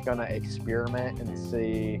literally just gonna experiment and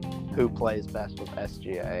see who plays best with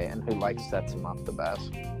SGA and who like sets him up the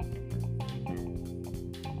best.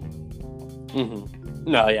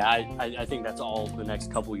 No, yeah, I think that's all the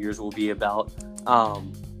next couple years will be about.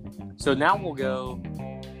 So now we'll go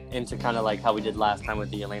into kind of like how we did last time with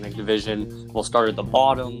the Atlantic Division. We'll start at the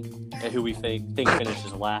bottom and who we think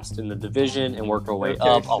finishes last in the division and work our way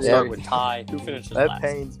up. I'll start with Ty. Who finishes That last?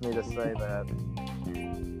 pains me to say that.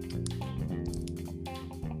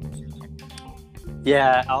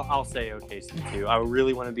 Yeah, I'll say OKC too. I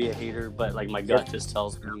really want to be a hater, but like my gut just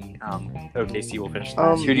tells me OKC will finish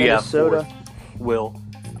last. Who do you Minnesota. have? Will.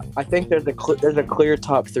 I think there's a clear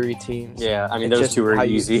top three teams. Yeah, I mean It's those just two are how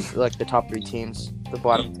easy. Like the top three teams, the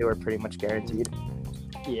bottom two are pretty much guaranteed.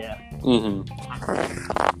 Yeah.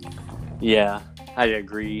 Yeah, I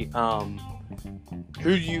agree. Who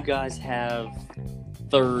do you guys have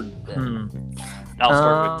third? I'll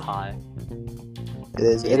start with Ty.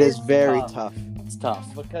 It is very tough. It's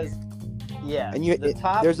tough. Because And you, the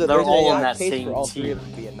top, there's a they're all there's on a that case same for all three team. of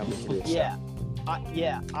them to be a number two. because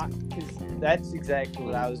that's exactly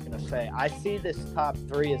what I was gonna say. I see this top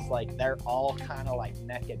three as like they're all kind of like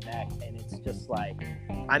neck and neck, and it's just like,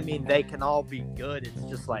 I mean, they can all be good. It's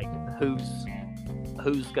just like who's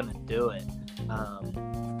gonna do it.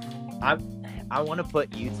 I want to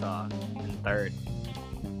put Utah in third.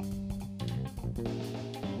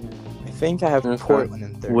 I think I have Portland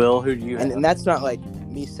in third. Will, who do you have? And that's not like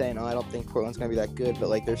me saying, I don't think Portland's going to be that good, but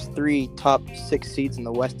like there's three top 6 seeds in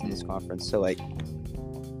the West in this conference. So like,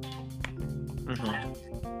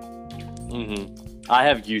 I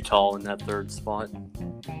have Utah in that third spot.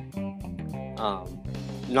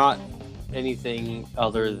 Not anything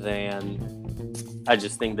other than I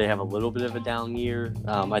just think they have a little bit of a down year.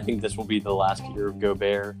 I think this will be the last year of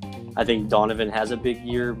Gobert. I think Donovan has a big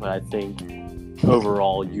year, but I think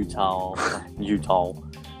overall Utah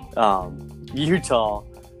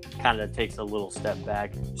kind of takes a little step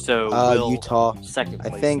back. So Will, Utah, second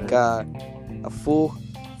place. I think then. a full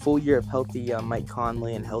year of healthy Mike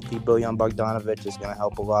Conley and healthy Bojan Bogdanovic is going to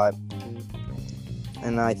help a lot.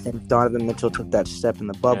 And I think Donovan Mitchell took that step in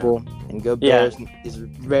the bubble, and Gobert is a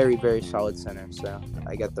very, very solid center. So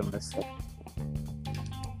I got them this step.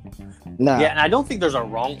 Nah. Yeah, and I don't think there's a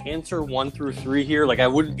wrong answer 1 through 3 here. Like I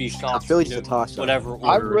wouldn't be shocked. I feel just a toss-up. Whatever.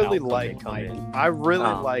 I order really outcome like they come Mike. in. I really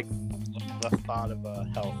like the thought of a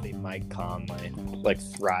healthy Mike Conley, like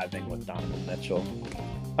thriving with Donovan Mitchell.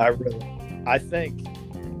 I think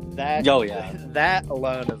that. Oh, yeah. That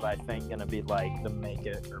alone is, I think, going to be like the make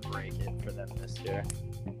it or break it for them this year.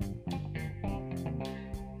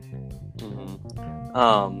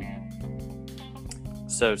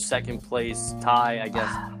 So second place, Ty. I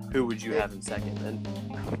guess who would you have in second then?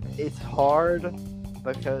 It's hard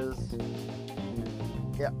because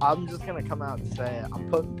I'm just gonna come out and say it. I'm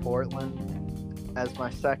putting Portland as my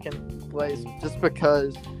second place just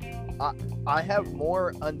because I have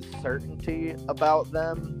more uncertainty about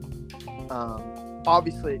them.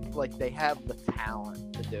 Obviously, like they have the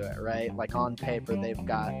talent to do it, right? Like on paper, they've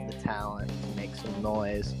got the talent to make some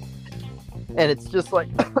noise, and it's just like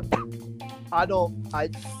I don't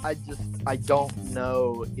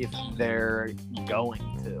know if they're going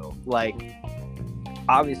to. Like,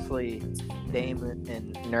 obviously, Damon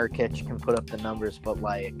and Nurkic can put up the numbers, but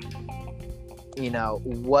like, you know,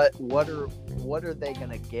 what are they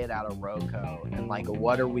gonna get out of Rocco, and like,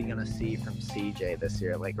 what are we gonna see from CJ this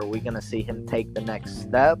year? Like, are we gonna see him take the next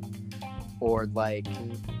step, or like,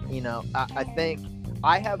 you know, I think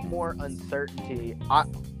I have more uncertainty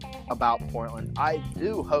about Portland. I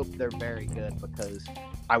do hope they're very good because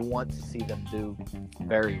I want to see them do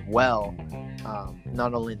very well,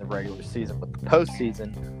 not only in the regular season but the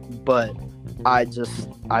postseason. But I just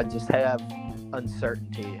have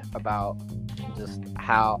uncertainty about just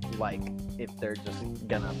how, like, if they're just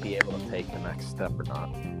gonna be able to take the next step or not.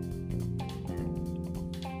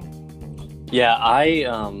 Yeah, I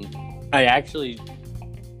actually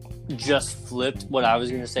just flipped what I was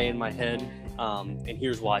gonna say in my head. And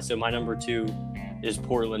here's why. So my number 2 is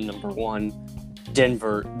Portland. Number 1,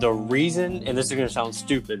 Denver. The reason, and this is going to sound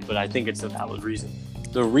stupid, but I think it's a valid reason.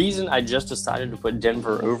 The reason I just decided to put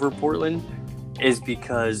Denver over Portland is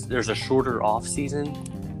because there's a shorter off season.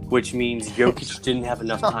 which means Jokic didn't have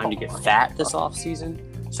enough time to get fat this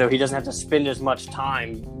offseason, so he doesn't have to spend as much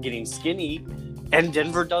time getting skinny. And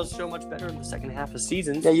Denver does so much better in the second half of the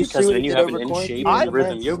season because then you have an in-shape and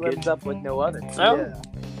rhythm Jokic. Up with no other. Yeah.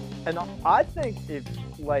 And I think if,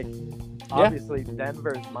 like, obviously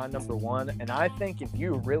Denver's my number one, and I think if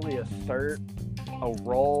you really assert a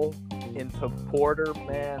role into Porter,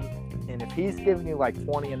 man, and if he's giving you like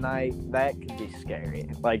 20 a night, that could be scary.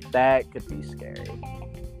 Like, that could be scary.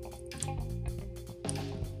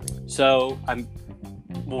 So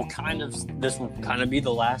this will kind of be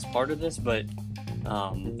the last part of this, but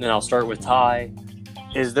and I'll start with Ty.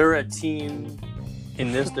 Is there a team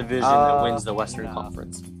in this division that wins the Western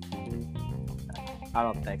Conference? I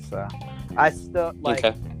don't think so. I still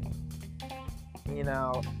Okay. You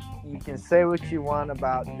know, you can say what you want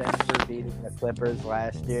about Denver beating the Clippers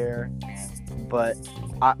last year, but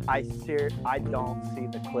I don't see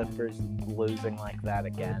the Clippers losing like that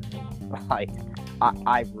again. Like,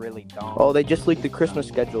 I really don't. Oh, they just leaked the Christmas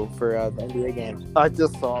schedule for the NBA games. I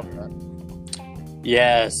just saw that.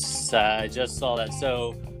 Yes, I just saw that.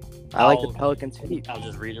 So I like the Pelicans Heat. I'll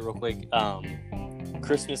just read it real quick.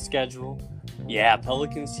 Christmas schedule. Yeah,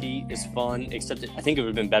 Pelicans Heat is fun, except I think it would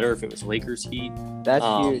have been better if it was Lakers Heat. That's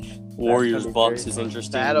huge. Warriors That's Bucks is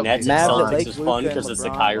interesting. That'll Nets be and Mavs, Celtics Lake, is Luka, fun and because it's the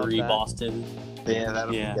LeBron, Kyrie love that. Boston. Yeah,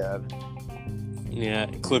 that'll Yeah. be good. Yeah,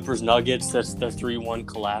 Clippers Nuggets. That's the 3-1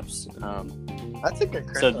 collapse. That's a good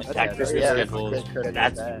So Christmas. that Christmas Yeah, schedule, that's a good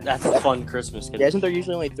Christmas day. that's a fun Christmas schedule. Yeah, isn't there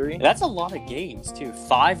usually only 3? That's a lot of games too.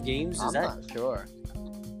 5 games. Is I'm that? not sure.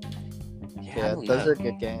 I Yeah, don't those know. are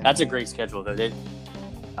good games. That's a great schedule though.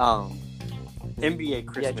 NBA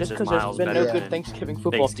Christmas Yeah, just is because there's miles been better no good than Thanksgiving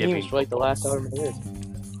football Thanksgiving teams for like the last however many years.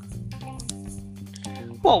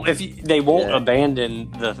 Well, they won't Yeah.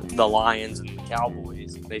 abandon the Lions and the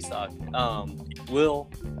Cowboys. They suck. Will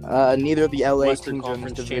Neither of the LA Western teams are in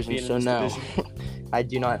this Conference division, champion so in no. this division? I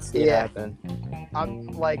do not see it Yeah. happen. I'm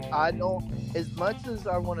like, I don't, as much as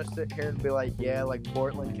I want to sit here and be like, yeah, like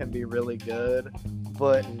Portland can be really good,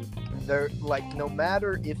 but they're like, no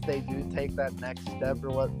matter if they do take that next step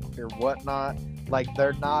or whatnot, like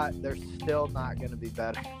they're still not going to be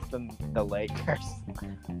better than the Lakers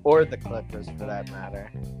or the Clippers for that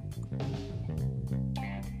matter.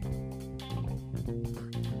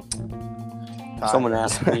 Someone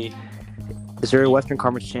asked me. Is there a Western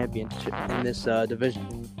Conference championship in this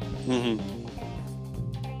division?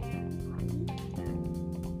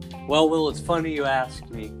 Well, Will, it's funny you asked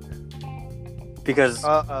me because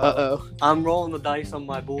I'm rolling the dice on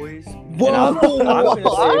my boys. Whoa! And I'm going to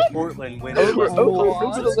What? say Portland wins. Over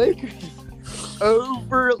Western the Lakers.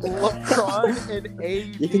 Over LeBron and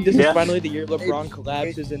AD. You think this Yeah. is finally the year LeBron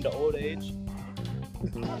collapses into old age?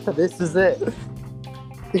 This is it.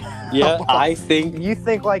 Yeah, I think You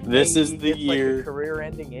think like This AD is the gets, year. like, a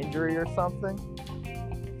career-ending injury or something?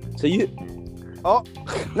 So you Oh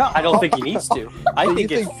no, I don't think he needs to. I so think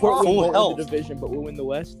you it's think Portland full won't health. win the division, but will win the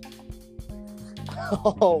West?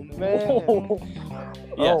 Oh man!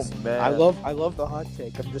 Yes. Oh man! I love the hot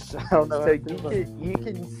take. I don't know. So you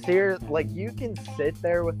can sit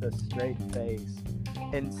there with a straight face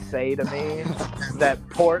and say to me that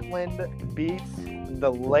Portland beats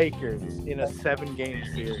the Lakers in a 7-game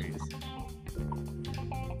series.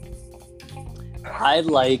 I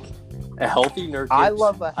like a healthy Nurkic. I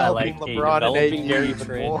love a I healthy like LeBron a developing and AD Gary even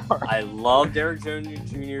Trent. more. I love Derek Jones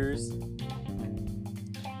Jr.'s.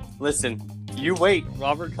 Listen, you wait.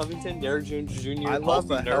 Robert Covington, Derek Jones Jr. I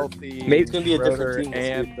love a healthy Nurk. healthy. Maybe it's gonna be a Schroeder different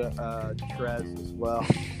team this and Trez as well.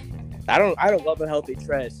 I don't love a healthy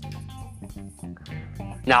Trez.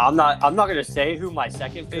 Now, I'm not gonna say who my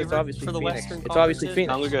second It's favorite obviously for the Phoenix. Western It's Conference obviously is.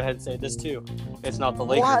 Phoenix. I'm gonna go ahead and say this too. It's not the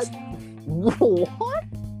Lakers. What?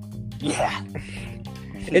 Yeah.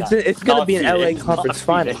 It's gonna Not be an LA Phoenix, Conference not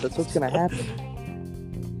Finals. Phoenix. That's what's gonna happen.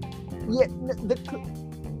 Yeah,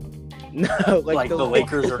 No, Like the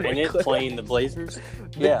Lakers are in it playing the Blazers.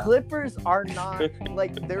 the Yeah. Clippers are not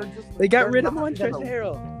like they're just. They got they're rid of not Montrezl gonna-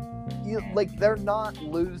 Harrell. Like they're not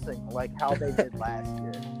losing like how they did last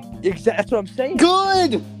year. Exactly. That's what I'm saying.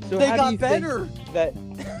 Good. So They how do got you better. think that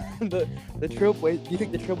the Trailblazers? Do you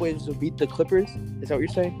think the Trailblazers will beat the Clippers? Is that what you're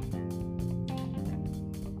saying?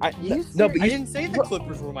 I didn't say the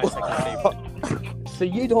Clippers were my second favorite. So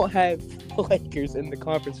you don't have the Lakers in the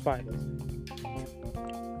conference finals.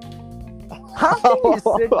 How can you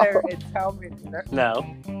sit there and tell me? No.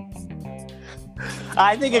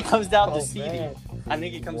 I think it comes down to Oh, seeding. man. I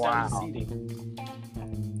think it comes down to Wow. seeding.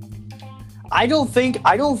 I don't think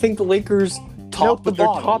the Lakers top No, the but their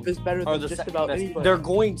bottom. top is better Or than the just second about best. anybody. They're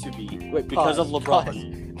going to be Wait, because of pause,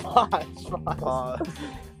 LeBron. Pause.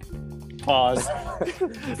 Pause.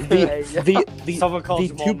 Someone calls the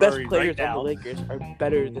Jamal two best Murray players right on the now. Lakers are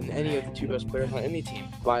better than any of the two best players on any team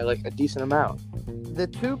by like a decent amount. The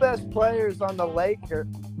two best players on the Lakers.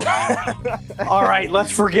 All right,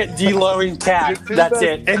 let's forget D'Lo and Cat. That's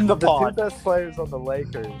it. End the The two pod. best players on the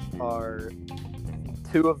Lakers are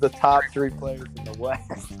two of the top three players in the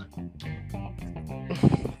West.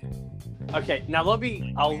 Okay, now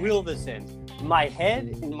I'll reel this in. My head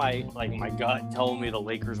and my gut telling me the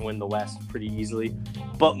Lakers win the West pretty easily,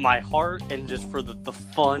 but my heart and just for the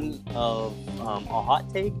fun of a hot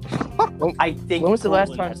take, I think. When was the last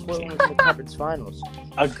Portland time has a Portland was chance. in the conference finals?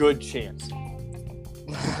 A good chance.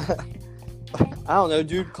 I don't know,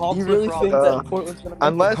 dude. Call You Cliff really think Robinson. that Portland's going to make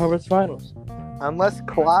unless- the conference finals? Unless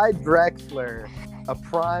Clyde Drexler, a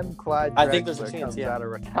prime Clyde Drexler, I think there's a chance, comes yeah. out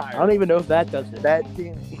of I don't retirement. even know if that does it. That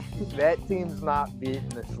team's not beating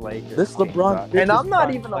this Lakers. This team, LeBron dog. And I'm not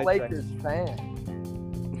prime even a Clyde Lakers fan.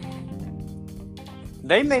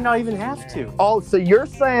 They may not even have to. Oh, so you're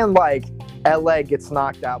saying like LA gets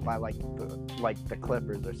knocked out by like the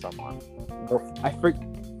Clippers or someone?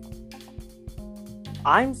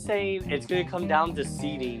 I'm saying it's going to come down to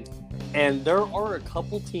seeding, and there are a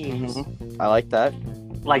couple teams I like that.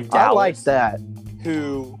 like I Dallas like that.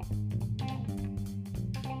 who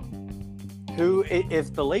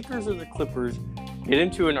if the Lakers or the Clippers get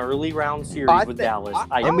into an early round series with Dallas,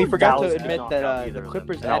 And we forgot Dallas to could admit knock that out the either of them,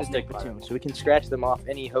 Clippers and I'll added stick Nick by it. Batum, so we can scratch them off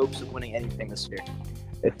any hopes of winning anything this year.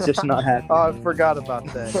 It's just not happening. Oh, I forgot about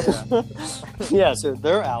that. Yeah. Yeah, so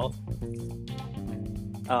they're out.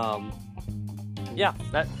 Yeah,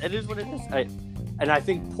 that it is what it is. I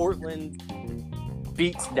think Portland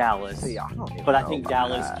beats Dallas, See, I don't even but I know think about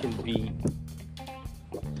Dallas that. can beat.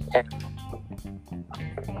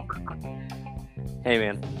 Hey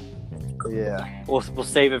man, Yeah. we'll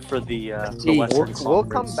save it for the Western We'll come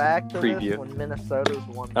Conference back to preview. this when Minnesota's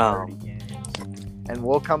won 30 games. And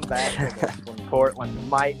we'll come back to this when Portland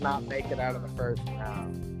might not make it out of the first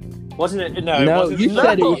round. Wasn't it? No, it No, wasn't. you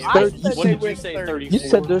said it was I 30. said What they did you win say? 30. 34? You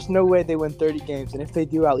said there's no way they win 30 games, and if they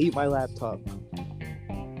do, I'll eat my laptop.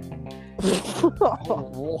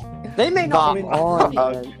 They may not win. Come on,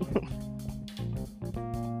 man.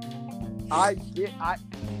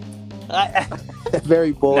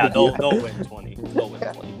 Very bold. Nah, of you. they'll win 20. They'll win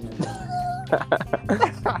 20.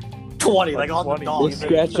 20, like on the 20. We'll dog.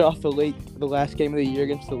 scratch off the last game of the year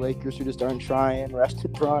against the Lakers, who just aren't trying.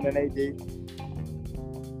 Rested Braun and AD.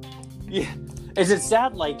 Yeah. Is it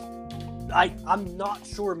sad? Like, I'm not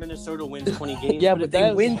sure Minnesota wins 20 games. Yeah, but but if they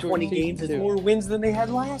that was win a short 20 season, games, it's too. more wins than they had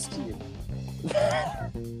last year.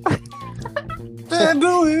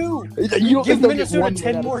 Boo-hoo! You don't Give think they'll get Minnesota one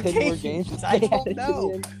 10 out of more 10 games. I don't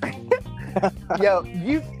know. Yo,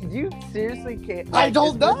 you seriously can't. I like,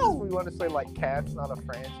 don't as much know. as we want to say like Cat's not a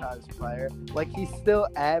franchise player. Like he's still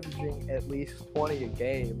averaging at least 20 a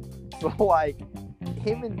game. So like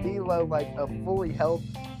him and D'Lo like a fully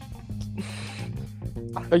healthy.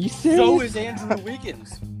 Are you serious? So is Andrew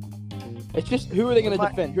Wiggins. It's just who are they going to But-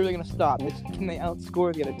 defend? Who are they going to stop? Can they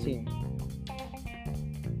outscore the other team?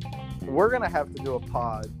 We're gonna have to do a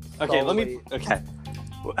pod. Okay, let me. solely- Okay.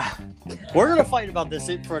 We're going to fight about this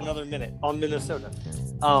for another minute on Minnesota.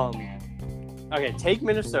 Okay, take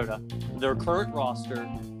Minnesota, their current roster,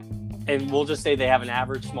 and we'll just say they have an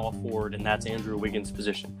average small forward, and that's Andrew Wiggins'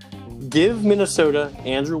 position. Give Minnesota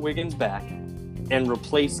Andrew Wiggins back and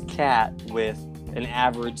replace Cat with an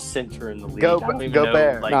average center in the league. Go- I don't even go know,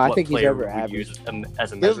 Bear. like, No, I what think he's player over we would average. use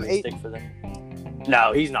as a Give him measuring 8. stick for them.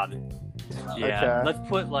 No, he's not. Yeah, Okay. let's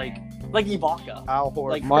put like Ibaka. Al Horford.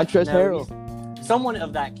 Like Montrezl no, Harrell. he's- Someone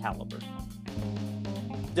of that caliber.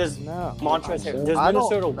 Does No. Montrezl Harrell, does I don't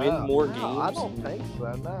Minnesota win know. more No, games? I don't think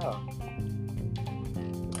so. No.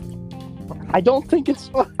 I don't think it's.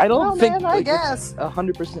 I don't Well, think man, I like, guess.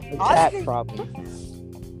 100% a I cat think- problem.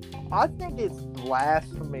 I think it's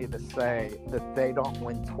blasphemy to say that they don't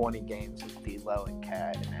win 20 games with D'Lo and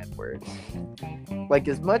Cat and Edwards. Like,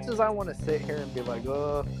 as much as I want to sit here and be like,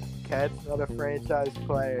 oh, Cat's not a franchise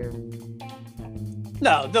player,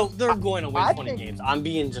 No, they're going to win I 20 think- games. I'm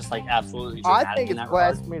being just like absolutely I dramatic think in it's that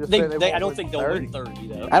regard. blasphemy to say they won't I don't win think they'll 30. win 30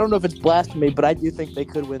 though. I don't know if it's blasphemy, but I do think they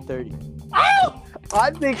could win 30. I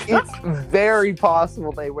think it's very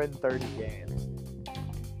possible they win 30 games.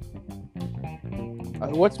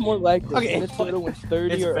 What's more likely? Okay, Minnesota wins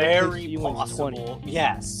 30 It's or very OKC wins 20? possible.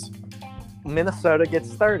 Yes. Minnesota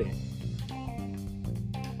gets 30.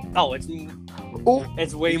 Oh, it's Oh,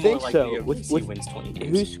 way you more think likely so? OKC With wins 20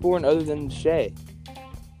 games. who's scoring other than Shea?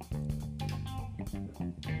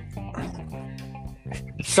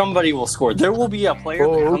 Somebody will score. There will be a player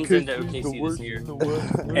that comes into OKC's OKC the this worst year. in the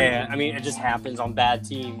West. And I mean, it just happens on bad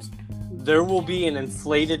teams. there will be an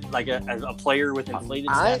inflated, like a player with inflated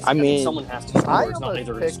stats. I mean, someone has to score. It's not almost like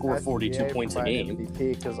they're going to picked score 42 SGA points for a my game.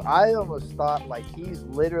 MVP because I almost thought like he's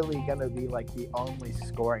literally gonna be like the only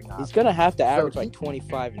scoring option. He's gonna have to average So like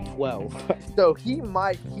 25 and 12. So he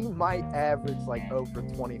might average like over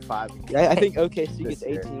 25. I think OKC This gets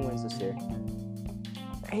year. 18 wins this year.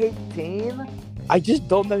 18? I just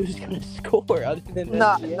don't know who's gonna score other than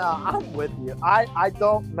No, SGA. I'm with you. I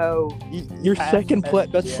don't know. Your Past second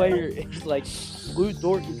best SGA. player is like Lou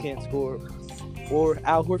Dort, who can't score, or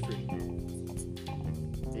Al Horford.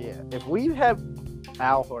 Yeah, if we have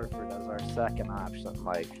Al Horford as our second option,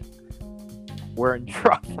 like we're in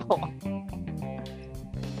trouble.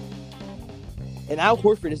 And Al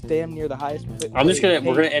Horford is damn near the highest. We're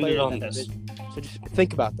gonna end it on this. division. So just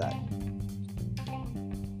think about that.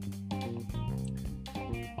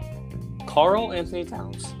 Karl Anthony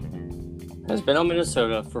Towns has been on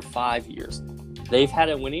Minnesota for 5 years. They've had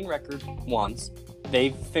a winning record once.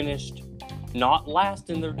 They've finished not last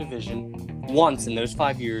in their division once in those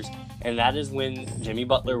 5 years, and that is when Jimmy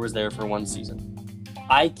Butler was there for one season.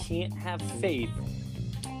 I can't have faith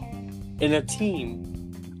in a team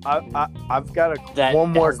I've got that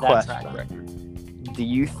one more has that track question. record. Do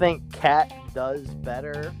you think Cat does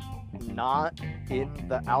better not in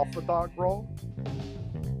the alpha dog role?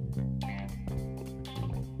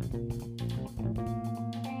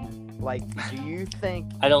 Like, do you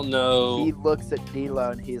think I don't know. he looks at D'Lo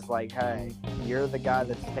and he's like, "Hey, you're the guy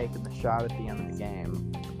that's taking the shot at the end of the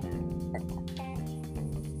game"?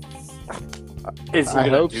 Is he I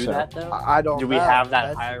going hope to do so. that, though? I don't. Do we know. have that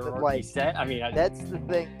That's hierarchy like, set? I mean, that's the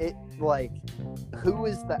thing. It like, who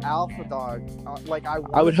is the alpha dog? Like, I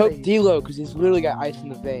I would hope say, D'Lo, because he's literally got ice in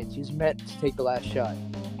the veins. He's meant to take the last shot.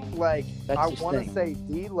 like, That's I his want to thing.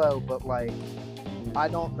 say D'Lo, but like, I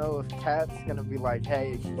don't know if Cat's gonna be like,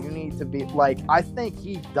 "Hey, you need to be like." I think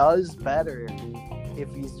he does better if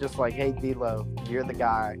he's just like, "Hey, D'Lo, you're the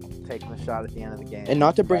guy taking the shot at the end of the game." And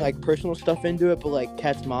not to bring like personal stuff into it, but like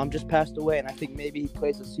Cat's mom just passed away, and I think maybe he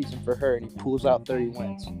plays the season for her and he pulls out 30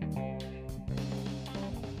 wins.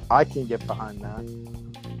 I can get behind that.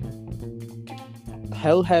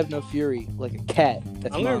 Hell have no fury like a cat.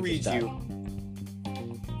 That's I'm going to mom read just died.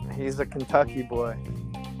 you. He's a Kentucky boy.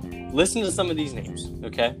 Listen to some of these names,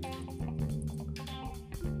 okay?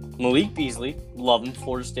 Malik Beasley, love him,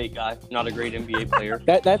 Florida State guy, not a great NBA player.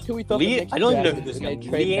 That's who we thought. Le- the Knicks I don't even know drafted, who this and guy they is.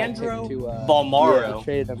 traded that Leandro pick to, Balmaro. Yeah, they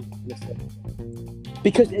traded him.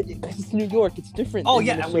 Because it's New York. It's different. Oh than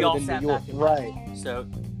yeah, and we Minnesota all than sat New York. back and Right. So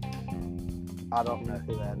I don't know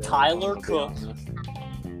who that is. Tyler I'll be Cook, honest.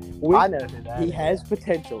 We- I know who that He is. has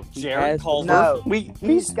potential. He Jared has Culver. No,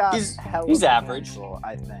 he's got he's hella he's average. potential,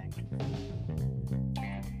 I think.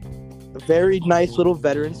 a very nice little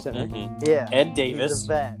veteran center. Mhm. Yeah. Ed He's Davis, a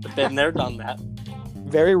vet. been there, done that.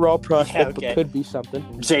 Very raw prospect, Yeah, okay. but could be something.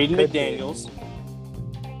 Jaden Could be. McDaniels,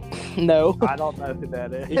 No, I don't know who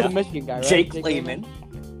that is. he's a Michigan guy, right? Jake Lehman?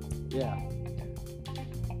 Lehman, Yeah.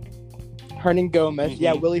 Hernan Gomez. Mhm.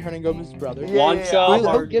 Yeah, Willie Hernan Gomez's brother. Yeah, Juancho,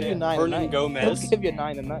 He'll give you 9 a Hernan night. Gomez. He'll give you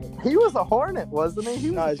 9 a night. He was a Hornet, wasn't he? He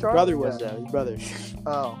was No, a his Charlotte brother was guy. His brother.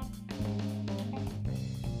 Oh.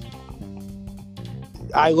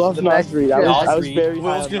 I love The Nas next Reed. guy. I was Reed. very Will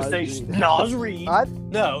high was on gonna Nas say Reed. Nas Reed. I-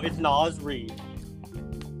 No, it's Nas Reed.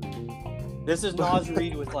 This is Nas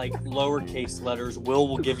Reed with like lowercase letters.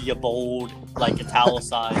 Will give you a bold, like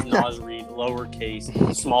italicized Nas Reed,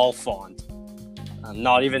 lowercase, small font.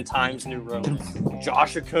 Not even Times New Roman.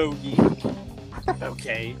 Josh Okogie.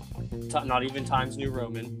 Okay. Not even Times New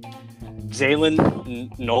Roman.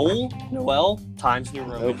 Jalen Noel, Times New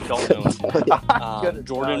Roman. Don't know him. I couldn't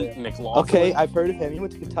Jordan tell you. McLaughlin. Okay, I've heard of him. He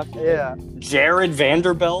went to Kentucky. Yeah. Jared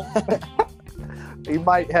Vanderbilt. He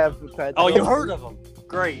might have potential. Oh, you heard of him.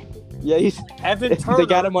 Great. Yeah, he's. Evan Turner. They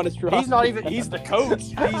got him on his roster. He's not even. He's the coach.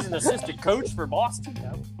 He's an assistant coach for Boston.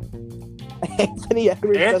 Anthony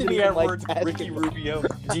Edwards. doesn't Anthony even like Edwards, Ricky basketball. Rubio,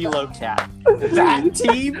 D'Lo Cat. That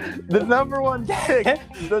team. The number one pick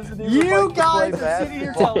doesn't even You like guys to play are sitting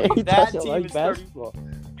here basketball. telling me He that doesn't team like is 30. basketball.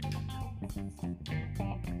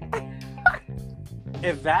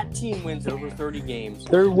 If that team wins over 30 games,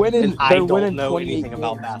 They're winning. then I They're don't winning know 28 anything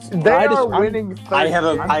about games. basketball. They I'm- are winning 30. I have a-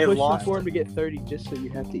 I'm I have pushing lost. for him to get 30 just so you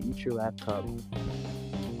have to eat your laptop.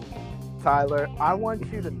 Tyler, I want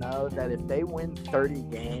you to know that if they win 30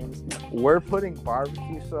 games, we're putting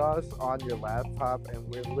barbecue sauce on your laptop and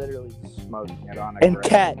we're literally just smoking it on a And grill.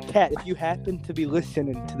 Cat, if you happen to be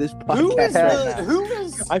listening to this Who is podcast, the, who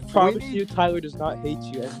is? I promise need- you, Tyler does not hate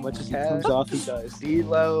you as much as he Cat. comes off he does.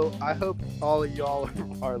 D'Lo, I hope all of y'all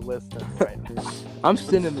are listening right now. I'm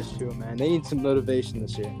sending this to him, man. They need some motivation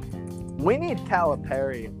this year. We need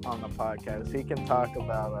Calipari on the podcast. He can talk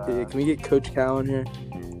about. Yeah, can we get Coach Cal in here?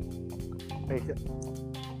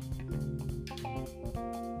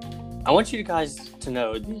 I want you guys to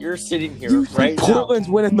know that you're sitting here right now. Portland's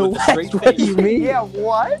winning the with a West. straight What do face. you mean? Yeah,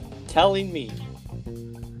 what? Telling me.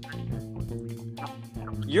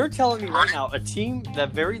 You're telling me right now a team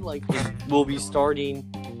that very likely will be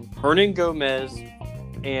starting Hernan Gomez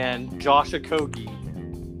and Josh Okogie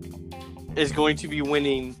is going to be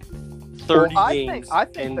winning 30 games I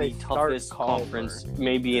think in they the start toughest Culver conference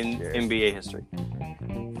maybe in this year. NBA history.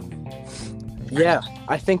 Yeah,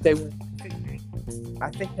 I think they win. I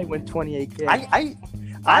think they win 28 games.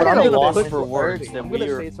 I'm But at a gonna loss push for words that I'm going to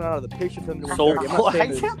say we're it's not out of the picture for them to win so 30. I'm not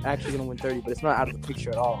saying close. it's actually going to win 30, but it's not out of the picture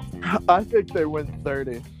at all. I think they win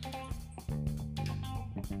 30.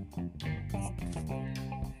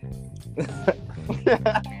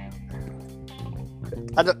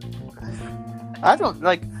 I don't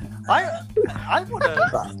like. I want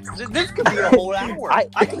to. This could be a whole hour. I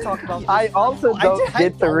can talk about. I also don't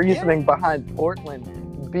get the don't reasoning behind Portland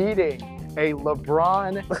beating a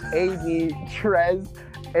LeBron, AD, Trez,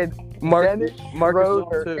 and Dennis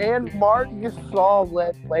Schroeder too. and Mark Gasol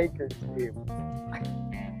led Lakers team.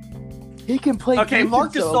 He can play Okay,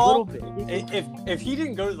 Marc defense a Gasol, little bit. If he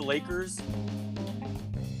didn't go to the Lakers,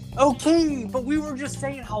 okay, but we were just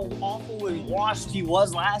saying how awful and washed he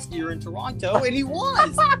was last year in Toronto, and he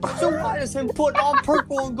was. So why is him putting on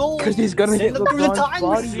purple and gold? 'Cause he's gonna send get him through the LeBron's time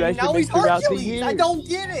body machine. measurement Now he's throughout the Hercules. year. I don't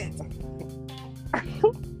get it.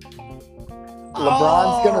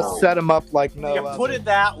 LeBron's gonna set him up like no You other. put it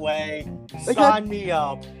that way. They Sign me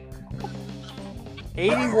up.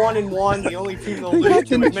 81-1, the only team to They lose got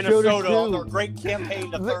to Dennis Minnesota Schroeder, too. on their great campaign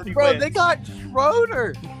to 30 Bro, wins. they got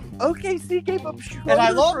Schroeder. OKC gave up Schroeder And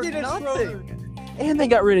I love for Dennis nothing. Schroeder. And they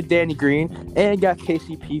got rid of Danny Green and got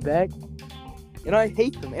KCP back. And I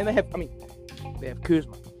hate them. And they have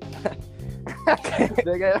Kuzma.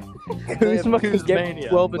 They got Kuzma can get Kuzmania.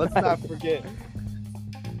 12 and Let's 9. not forget.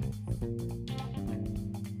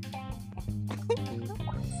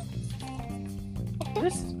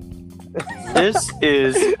 This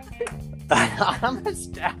is. I'm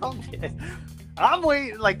astounded. I'm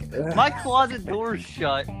waiting, like, my closet door's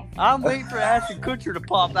shut. I'm waiting for Ashton Kutcher to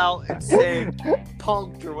pop out and say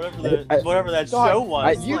punked or whatever that Dog, show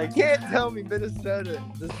was. You Like, can't tell me Minnesota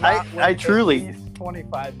does not I win at truly- least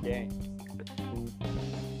 25 games.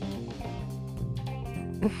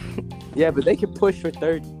 Yeah, but they can push for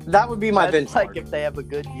 30. that would be my That's benchmark. like if they have a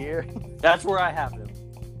good year. That's where I have them.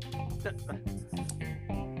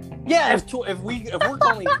 Yeah, if we're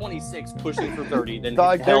calling 26 pushing for 30, then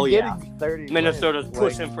Dog, hell they're yeah. getting 30. Minnesota's wins.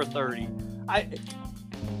 pushing for 30.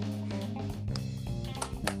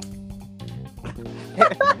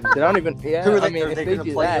 They don't even. Yeah, Who are they- I mean, are if they they gonna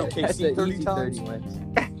do play that, OKC that's an 30 easy times? 30 wins.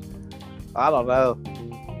 I don't know.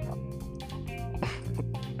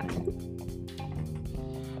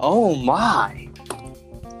 Oh my!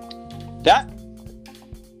 That's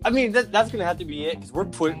gonna have to be it because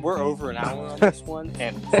we're over an hour on this one,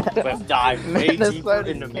 and we've dived way deeper Minnesota's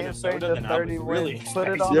into campaign Minnesota to than I was 30 really wins. Put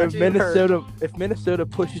it expecting. on Yeah, a shirt. if Minnesota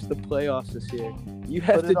pushes the playoffs this year, you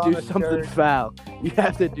have Put to it on do a something shirt. foul. You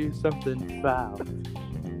have to do something foul.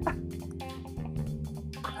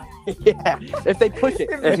 Yeah, if they push it,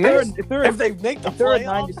 If they make the if they're a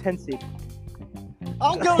 9 to playoffs, 10 seed,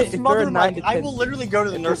 I'll go if they're smother a my. 9 to I 10 will seed, literally go to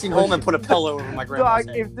the if nursing they're home and put a pillow over my grandma's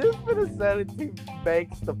Dog, head. if this Minnesota team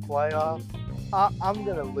makes the playoffs, I'm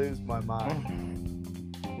gonna lose my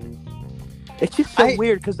mind. it's just so I-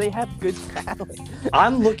 weird because they have good talent.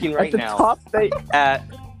 I'm looking right At the now top, they at.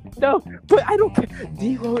 no, but I don't care.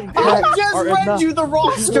 D'Lo and I Cat just are read enough. you the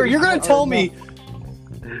roster. You're gonna tell me.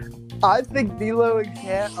 I think D'Lo and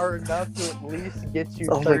Cat are enough to at least get you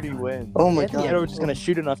Oh my 30 wins. Oh my Anthony Edwards is going to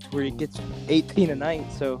shoot enough to where he gets 18 a night.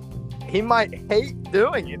 So He might hate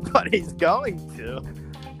doing it, but he's going to.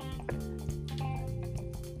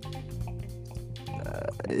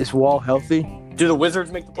 is Wall healthy? Do the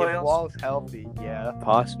Wizards make the If playoffs? Wall's healthy, yeah.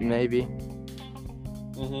 Possibly, maybe.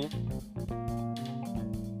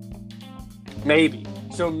 Maybe.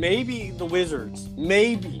 So maybe the Wizards,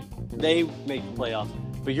 maybe they make the playoffs.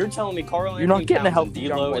 But you're telling me Carl You're not Anthony getting a Towns and healthy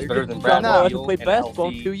John D'Lo Wall. is You're better getting than John Brad Wall Beal hasn't played and basketball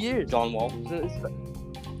in healthy 2 years. John Wall.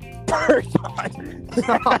 Bertrand.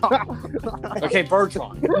 Okay,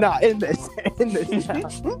 Bertrand. Nah, in this. And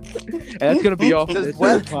that's gonna be all for this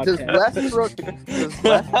Does podcast. Westbrook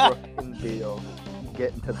and Beal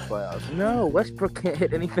get into the playoffs? No, Westbrook can't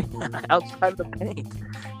hit anything outside of the paint.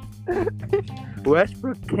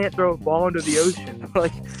 Westbrook can't throw a ball into the ocean.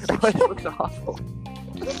 Like Westbrook's awful.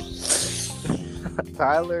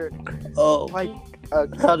 Tyler, Oh, like,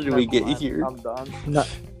 how did we never get mind. here? I'm done. No.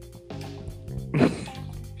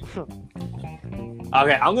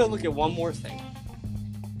 Okay, I'm gonna look at one more thing.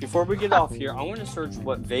 Before we get off here, I want to search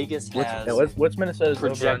what Vegas has What's Minnesota's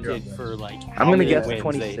projected for like. I'm going to how guess many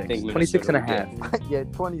wins they 26. think 26 and a Minnesota will half. get. Yeah,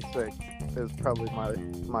 26 is probably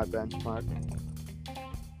my benchmark.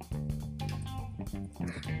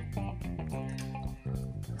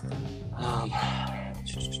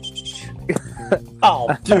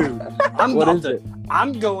 Oh, dude, What is it?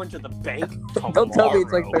 I'm going to the bank. Don't tell me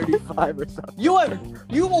it's like tomorrow. 35 or something.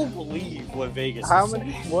 You won't believe what Vegas. How is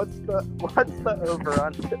many? saying. What's the over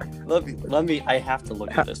under? Let me. I have to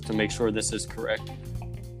look at this to make sure this is correct.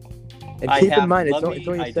 And I keep have- in mind, it's let only me-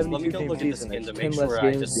 72 let me go game look at this season. again It's to make 10 less sure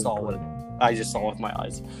I games just being saw what played. I just saw with my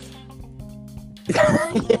eyes.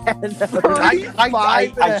 Yeah, no.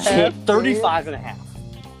 I 35 and a half can't. 35 and a half.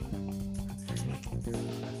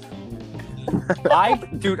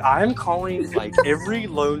 I'm calling like every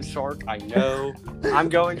loan shark I know. I'm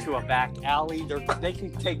going to a back alley. They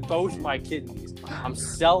can take both my kidneys. I'm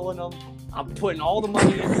selling them. I'm putting all the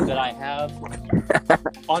money in that I have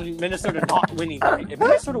on Minnesota not winning. If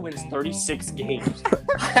Minnesota wins 36 games,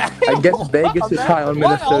 I guess Vegas is high on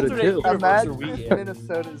What Minnesota alternate too. universe are Imagine we if in?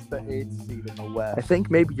 Minnesota's the 8th seed in the West. I think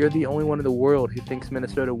maybe you're the only one in the world who thinks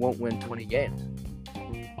Minnesota won't win 20 games.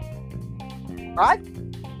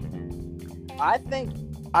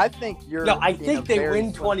 I think you're. No, I in think a they very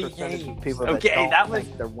win slim 20 percentage of games. People Okay, that that don't was-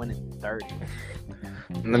 think they're winning 30.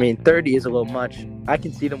 I mean, 30 is a little much. I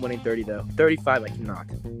can see them winning 30 though. 35, I cannot.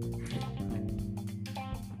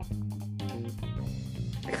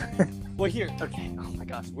 Well, here, okay. Oh my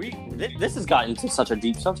gosh, this has gotten to such a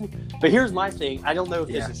deep subject. But here's my thing. I don't know if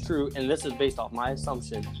Yeah. this is true, and this is based off my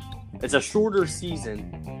assumption. It's a shorter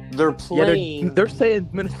season. They're Yeah, playing they're saying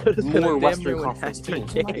Minnesota's more gonna damn Western near win Conference half their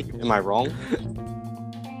teams. game. Am I wrong?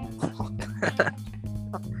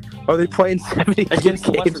 Are they playing 70 Against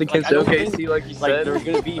the games Western- against I don't OKC think- like you Like, said? there's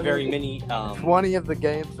going to be very many. 20 of the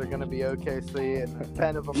games are going to be OKC, and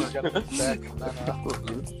 10 of them are going to be Beck.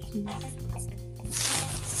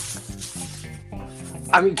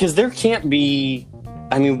 I mean, because there can't be.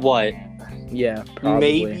 I mean, what? Yeah,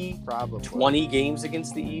 probably. Maybe Probably. 20 games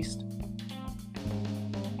against the East.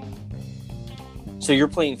 So you're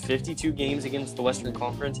playing 52 games against the Western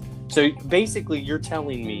Conference. So basically, you're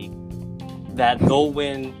telling me that they'll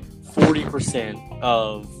win 40%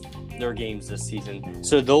 of their games this season.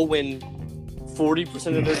 So they'll win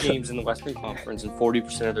 40% of their games in the Western Conference and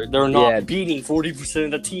 40% of they're not Yeah. beating 40%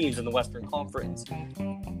 of the teams in the Western Conference.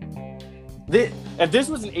 If this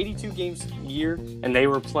was an 82 games year and they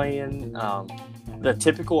were playing the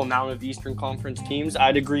typical amount of Eastern Conference teams,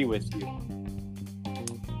 I'd agree with you.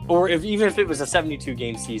 Or even if it was a 72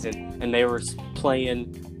 game season and they were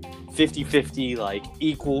playing 50-50, like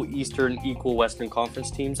equal Eastern, equal Western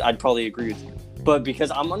Conference teams, I'd probably agree with you. But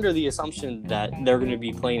because I'm under the assumption that they're going to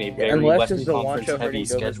be playing a very Unless Western it's the Conference Wancho heavy Hurting Gomez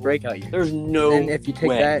schedule, breakout year. there's no And if you take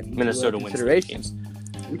way that into Minnesota wins those consideration,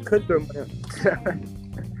 games. we could throw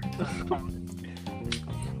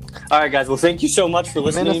All right, guys. Well, thank you so much for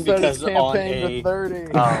listening. Minnesota's Because on campaign to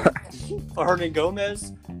a 30. Hernan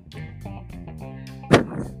Gomez,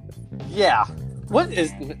 yeah. What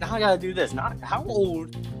is? Now I gotta do this. Not how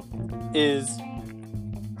old is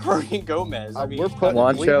Hernan Gomez? I mean, we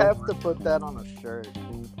Wancho. have to put that on a shirt.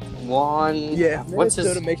 one. Yeah, if What's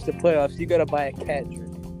Minnesota his? makes the playoffs, you gotta buy a cat jersey.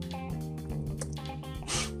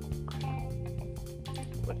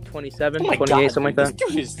 What, 27, Oh my 28, God, something like that? This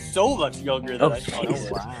dude is so much younger than Oh, I thought he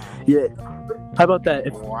Jesus. was. Yeah. How about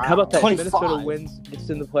that? Wow. How about that? If 25. Minnesota wins, gets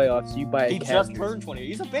in the playoffs, you buy a He cat just jersey. turned 20.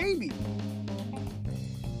 He's a baby.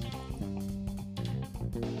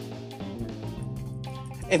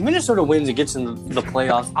 If Minnesota wins and gets in the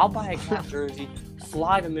playoffs, I'll buy a cat jersey,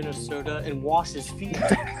 fly to Minnesota, and wash his feet.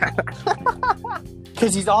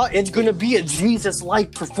 Because it's going to be a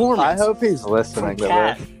Jesus-like performance. I hope he's from listening to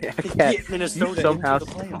Cat this. Yeah, to cat. get Minnesota You somehow into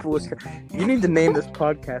the playoffs. you need to name this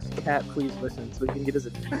podcast "Cat Please Listen" so we can get his.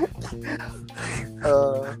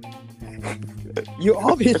 You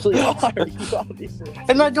obviously are. You obviously.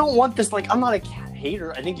 And I don't want this, like, I'm not a cat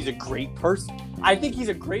hater. I think he's a great person. I think he's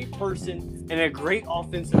a great person and a great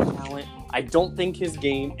offensive talent. I don't think his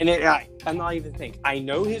game, and I'm not even think. I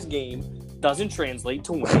know his game doesn't translate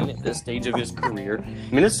to winning at this stage of his career.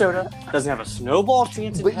 Minnesota doesn't have a snowball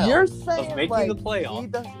chance in But hell you're of saying making like, the playoff. he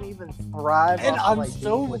doesn't even thrive And off I'm like,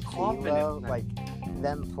 so being with confident D'Lo, in that. like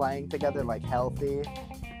them playing together like healthy.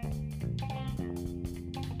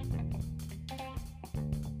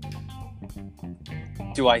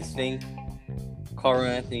 Do I think Karl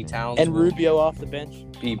Anthony Towns And will Rubio off the bench.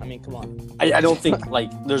 be? I mean, come on. I don't think like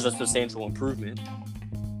there's a substantial improvement.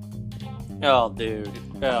 Oh, dude.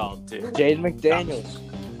 Jaden McDaniels.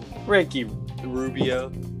 Ricky Rubio.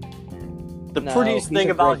 The No, prettiest he's thing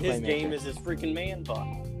a about great his playmaker. game is his freaking man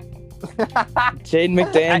bun. Jaden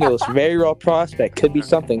McDaniels, very raw prospect, could be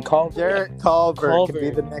something. Culver. Jarrett Culver could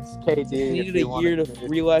be Culver. the next KD. He if needed he a wanted year to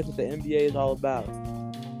realize what the NBA is all about.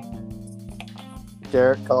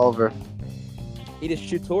 Jarrett Culver. He just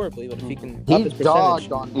shoots horribly, but if he can up He his dogged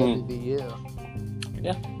percentage, on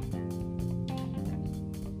WVU.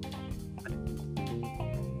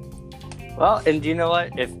 Well, and do you know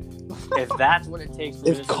what? If that's what it takes for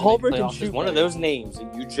If Minnesota to make Culver can playoffs, shoot is one of better. those names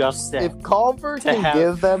that you just said. If Culver To can have-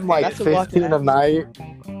 give them like That's a lot to 15 a ask. night,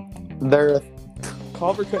 they're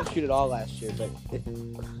Culver couldn't shoot it all last year, but if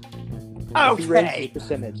he raised Okay. his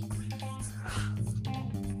percentage,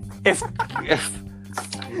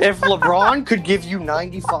 If LeBron could give you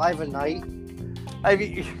 95 a night, I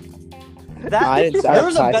mean, I didn't- I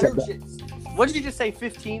there's a said better that. chance. What did you just say?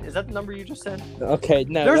 15? Is that the number you just said? okay,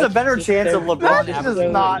 no. There's a let's better just chance say- of LeBron That's averaging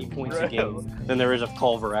just not 90 points a true. game than there is of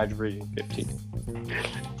Culver averaging 15.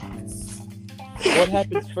 What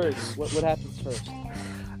happens first? What happens first?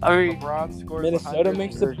 I mean, LeBron scores Minnesota 100,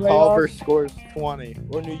 makes the or Culver playoffs? scores 20.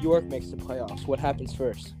 Or New York makes the playoffs? What happens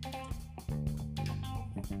first?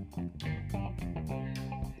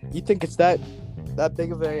 You think it's that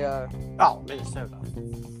big of a? oh, Minnesota.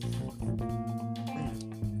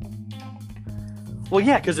 Well,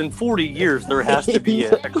 yeah, because in 40 years there has to be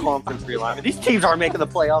a conference realignment. These teams aren't making the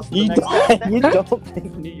playoffs for the next decade. You don't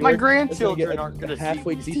think New York My is gonna grandchildren get aren't going to see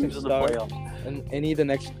halfway these decent teams in the start playoffs. in any of the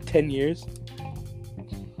next 10 years?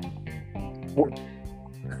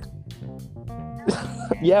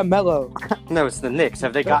 Yeah, Melo. No, it's the Knicks.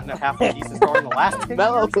 Have they gotten a halfway decent start in the last 10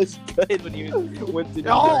 Melo years? was good when he went to New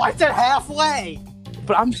Oh, York. I said halfway.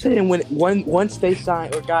 But I'm saying once they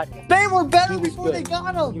signed or got him, They were better He was before they good.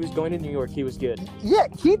 got he him. was going to New York. He was good. Yeah,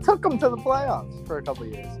 he took them to the playoffs for a couple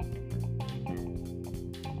years.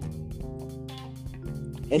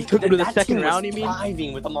 And took him to the That second team was round, you mean?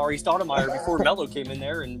 thriving with Amari Stoudemire before Melo came in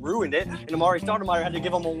there and ruined it. And Amari Stoudemire had to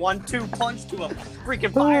give him a 1-2 punch to a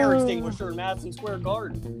freaking fire extinguisher in Madison Square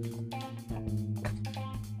Garden.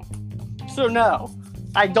 So no,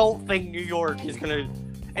 I don't think New York is gonna.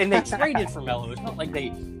 And they traded for Melo. It's not like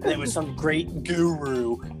there was some great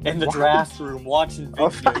guru in the draft room watching I'm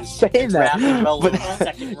videos. not saying that. drafting Melo But in the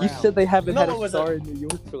second you round. said they haven't had Melo a was star in New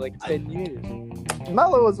York for like 10 years.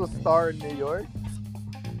 Melo was a star in New York.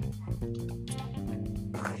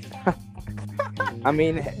 I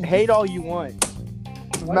mean, hate all you want.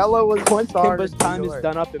 Melo was a Once star Kimba's in time New is York.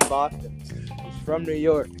 done up in Boston, he's from New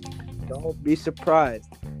York. Don't be surprised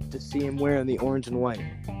to see him wearing the orange and white.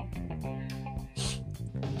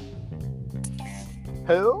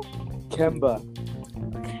 Who? Kemba.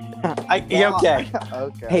 Yeah, okay.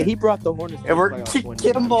 Okay. Hey, he brought the Hornets to the And we're playoffs one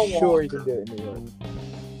year. Kemba I'm sure he Walker. can do it in New York.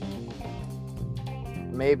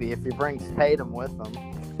 Maybe if he brings Tatum with him.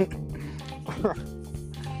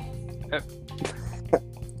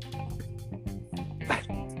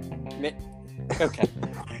 Okay.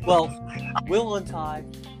 Well, Will and Ty,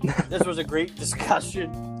 this was a great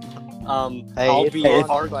discussion. Hey, Albeit it's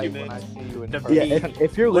fun fight argument. when I see you in The person. Yeah,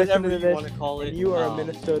 if you're listening Whatever to you want this to call it. and you are a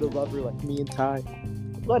Minnesota lover like me and Ty,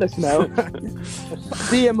 let us know.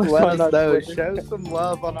 DM us Let on our us know. Twitter. Show some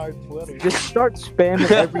love on our Twitter. Just start spamming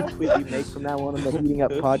every tweet we make from now on the Heating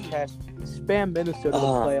Up podcast. Spam Minnesota to the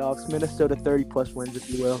playoffs, Minnesota 30-plus wins, if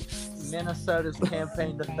you will. Minnesota's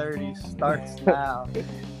campaign to 30 starts now.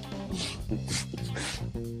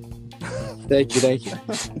 Thank you.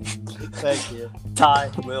 Thank you.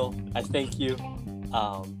 Ty, Will, I thank you.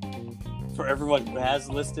 For everyone who has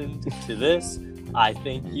listened to this, I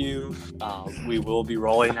thank you. We will be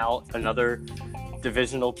rolling out another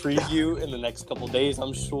divisional preview in the next couple days,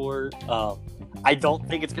 I'm sure. I don't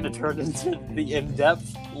think it's going to turn into the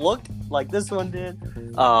in-depth look like this one did.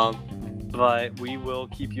 But we will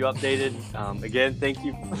keep you updated. Again, thank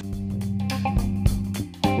you